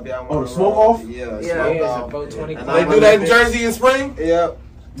 You know if y'all want. Oh, the smoke off. Yeah, smoke off. 420. They do that in Jersey in spring. Yep.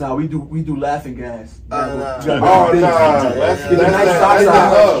 No, we do laughing gas. That's straight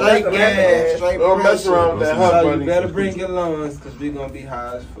gas. Straight don't mess around with that hot money. You better bring your lungs because we're gonna be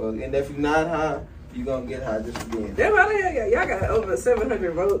high as fuck. And if you're not high, you're gonna get high just again. Damn, y'all got over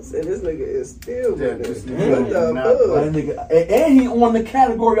 700 votes, and this nigga is still and he on the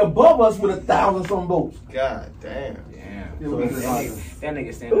category above us with 1,000 some votes. God damn. That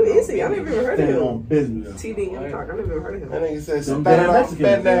nigga standing. Who is he? I never even heard of him. On business. TDM talk. I never even heard of him. That nigga said some damn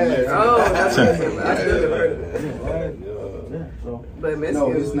Mexicans. Oh, that's what him. I still never heard of him. But Mexicans.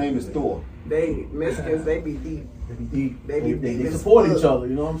 No, his name is Thor. Mexicans, they be deep. They support each other,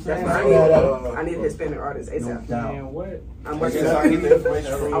 you know what I'm saying? I need a Hispanic artist ASAP. Man, what? I'm working on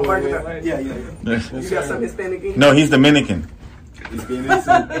it. Yeah. You got some Hispanic? No, he's Dominican.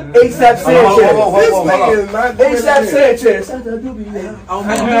 ASAP Sanchez. Oh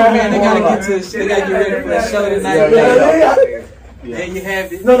man, they gotta get to this shit. They gotta get ready for the show tonight. There you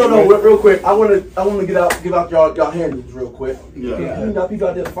have it. No, real quick. I want to give out y'all handles real quick. Yeah. You got people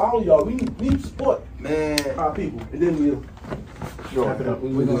out there to follow y'all. We need support. Man, our people. And then we'll wrap it up.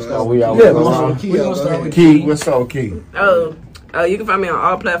 We're gonna start with Key. What's up, Key? Oh, you can find me on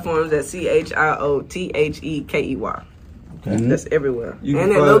all platforms at CHIOTHEKEY. That's everywhere. You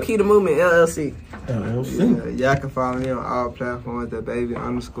And can at follow- LoKey the Movement LLC. Y'all can follow me on all platforms. That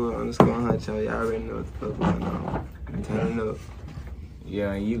baby__huncho. Y'all already know what the fuck going on. Turn it up.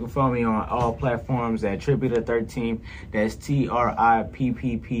 Yeah, you can follow me on all platforms at Trippy the 13th. That's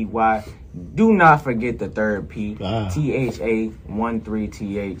TRIPPPY. Do not forget the third P.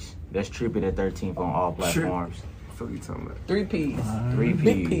 THA13TH. That's Trippy the 13th on all platforms. What you talking about? 3 P's. 3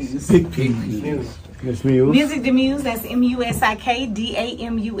 P's. Big P's. Miss Muse. Music the Muse, that's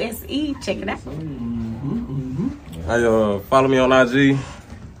MUSIKDAMUSE. Check it out. Follow me on IG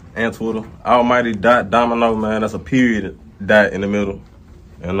and Twitter. Almighty.domino, man. That's a period dot in the middle.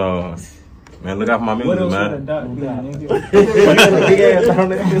 And man, look out for my music, man.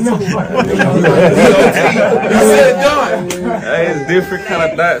 Hey, it's different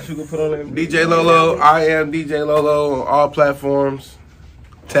kind of dots you can put on it. DJ Lolo, I am DJ Lolo on all platforms.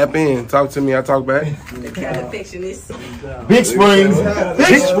 Tap in, talk to me, I talk back. The perfectionist. Big Springs.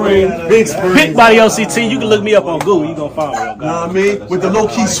 Big Springs. Big Springs. Big Body OCT. You can look me up on Google. You gonna find me. Know what I mean? With the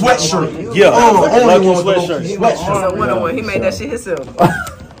LoKey sweatshirt. Yeah. Only LoKey one with the sweatshirt. LoKey sweatshirt. So 101, he made that shit himself.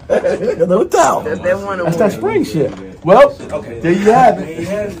 No doubt. That's that 101. That's that spring shit. Well, there you have it.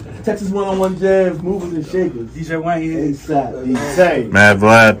 Texas 101 Jams, movers and shakers. DJ Wayne. ASAP. Mad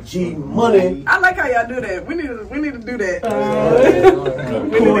Vlad. G Money. I like how y'all do that. We need to do that.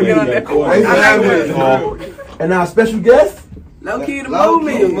 We need to get on that. I like that. And our special guest, LoKey the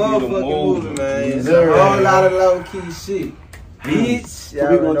LoKey the Movement. motherfucking movement, man. It's a sir. whole lot of low-key shit. Bitch. So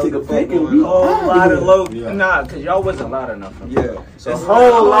we gonna take a break and we Whole outta lot here. of low. Nah, cause y'all wasn't loud enough. Yeah. So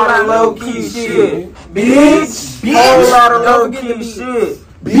Whole lot of low-key shit. Bitch. Whole lot of low-key shit.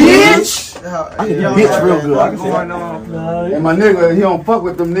 Bitch. Bitch real good. I can say going that. on? And my nigga, he don't fuck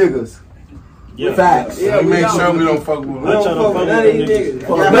with them niggas. Yeah. Facts. We make sure we don't fuck with We them. don't fuck with none of these niggas.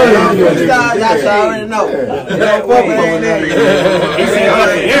 Y'all Y'all already know. Y'all fuck with everybody.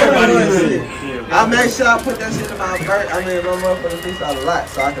 I make sure I put that shit in my vert. I mean, my motherfucking piece out a lot,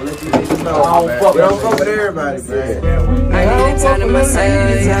 so I can let you niggas know. We don't fuck with everybody, man. I need to turn to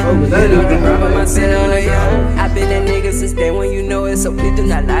myself, yeah. Rub myself on the young. I've been that nigga since day when you know it, so please do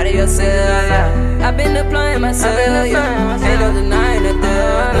not lie to yourself, yeah. I've been applying myself, yeah. Ain't no denying it,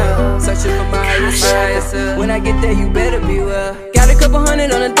 though. Searching for my higher self. When I get there, you better be well. Got a couple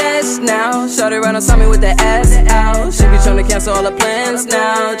hundred on the desk now. Shorty right on saw me with the ass out. She be trying to cancel all the plans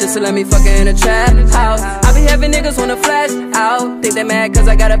now, just to let me fuck her in a trap house. I be having niggas wanna flash out. Think they mad cause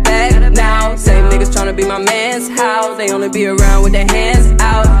I got a bag now. Same niggas tryna be my man's house. They only be around with their hands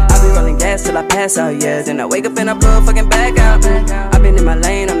out. I be rolling gas till I pass out, yeah. Then I wake up and I blow fucking back out. I been in my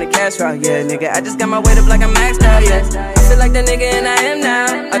lane, I'm the cash route, yeah. Nigga, I just got my weight up like I'm maxed out, yeah. I feel like that nigga and I am now.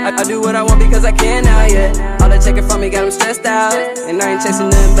 I do what I want because I can now, yeah. All that checking from me got them stressed out. And I ain't chasing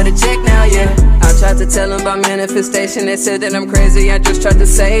nothing but a check now, yeah. I tried to tell them about manifestation. They said that I'm crazy, I just tried to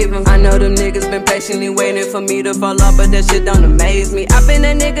save them. I know them niggas been patiently waiting for me to fall off, but that shit don't amaze me. I've been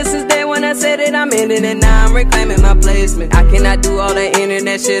that nigga since day when I said it, I'm in it, and now I'm reclaiming my placement. I cannot do all that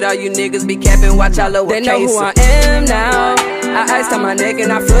internet shit, all you niggas be capping, watch out lower. They know who I am now. I iced on my neck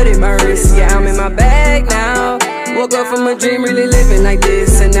and I flooded my wrist. Yeah, I'm in my bag now. Woke up from a dream, really living like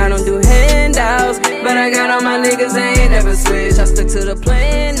this. And I don't do handouts, but I got all my niggas, they ain't never switch. I stuck to the plan.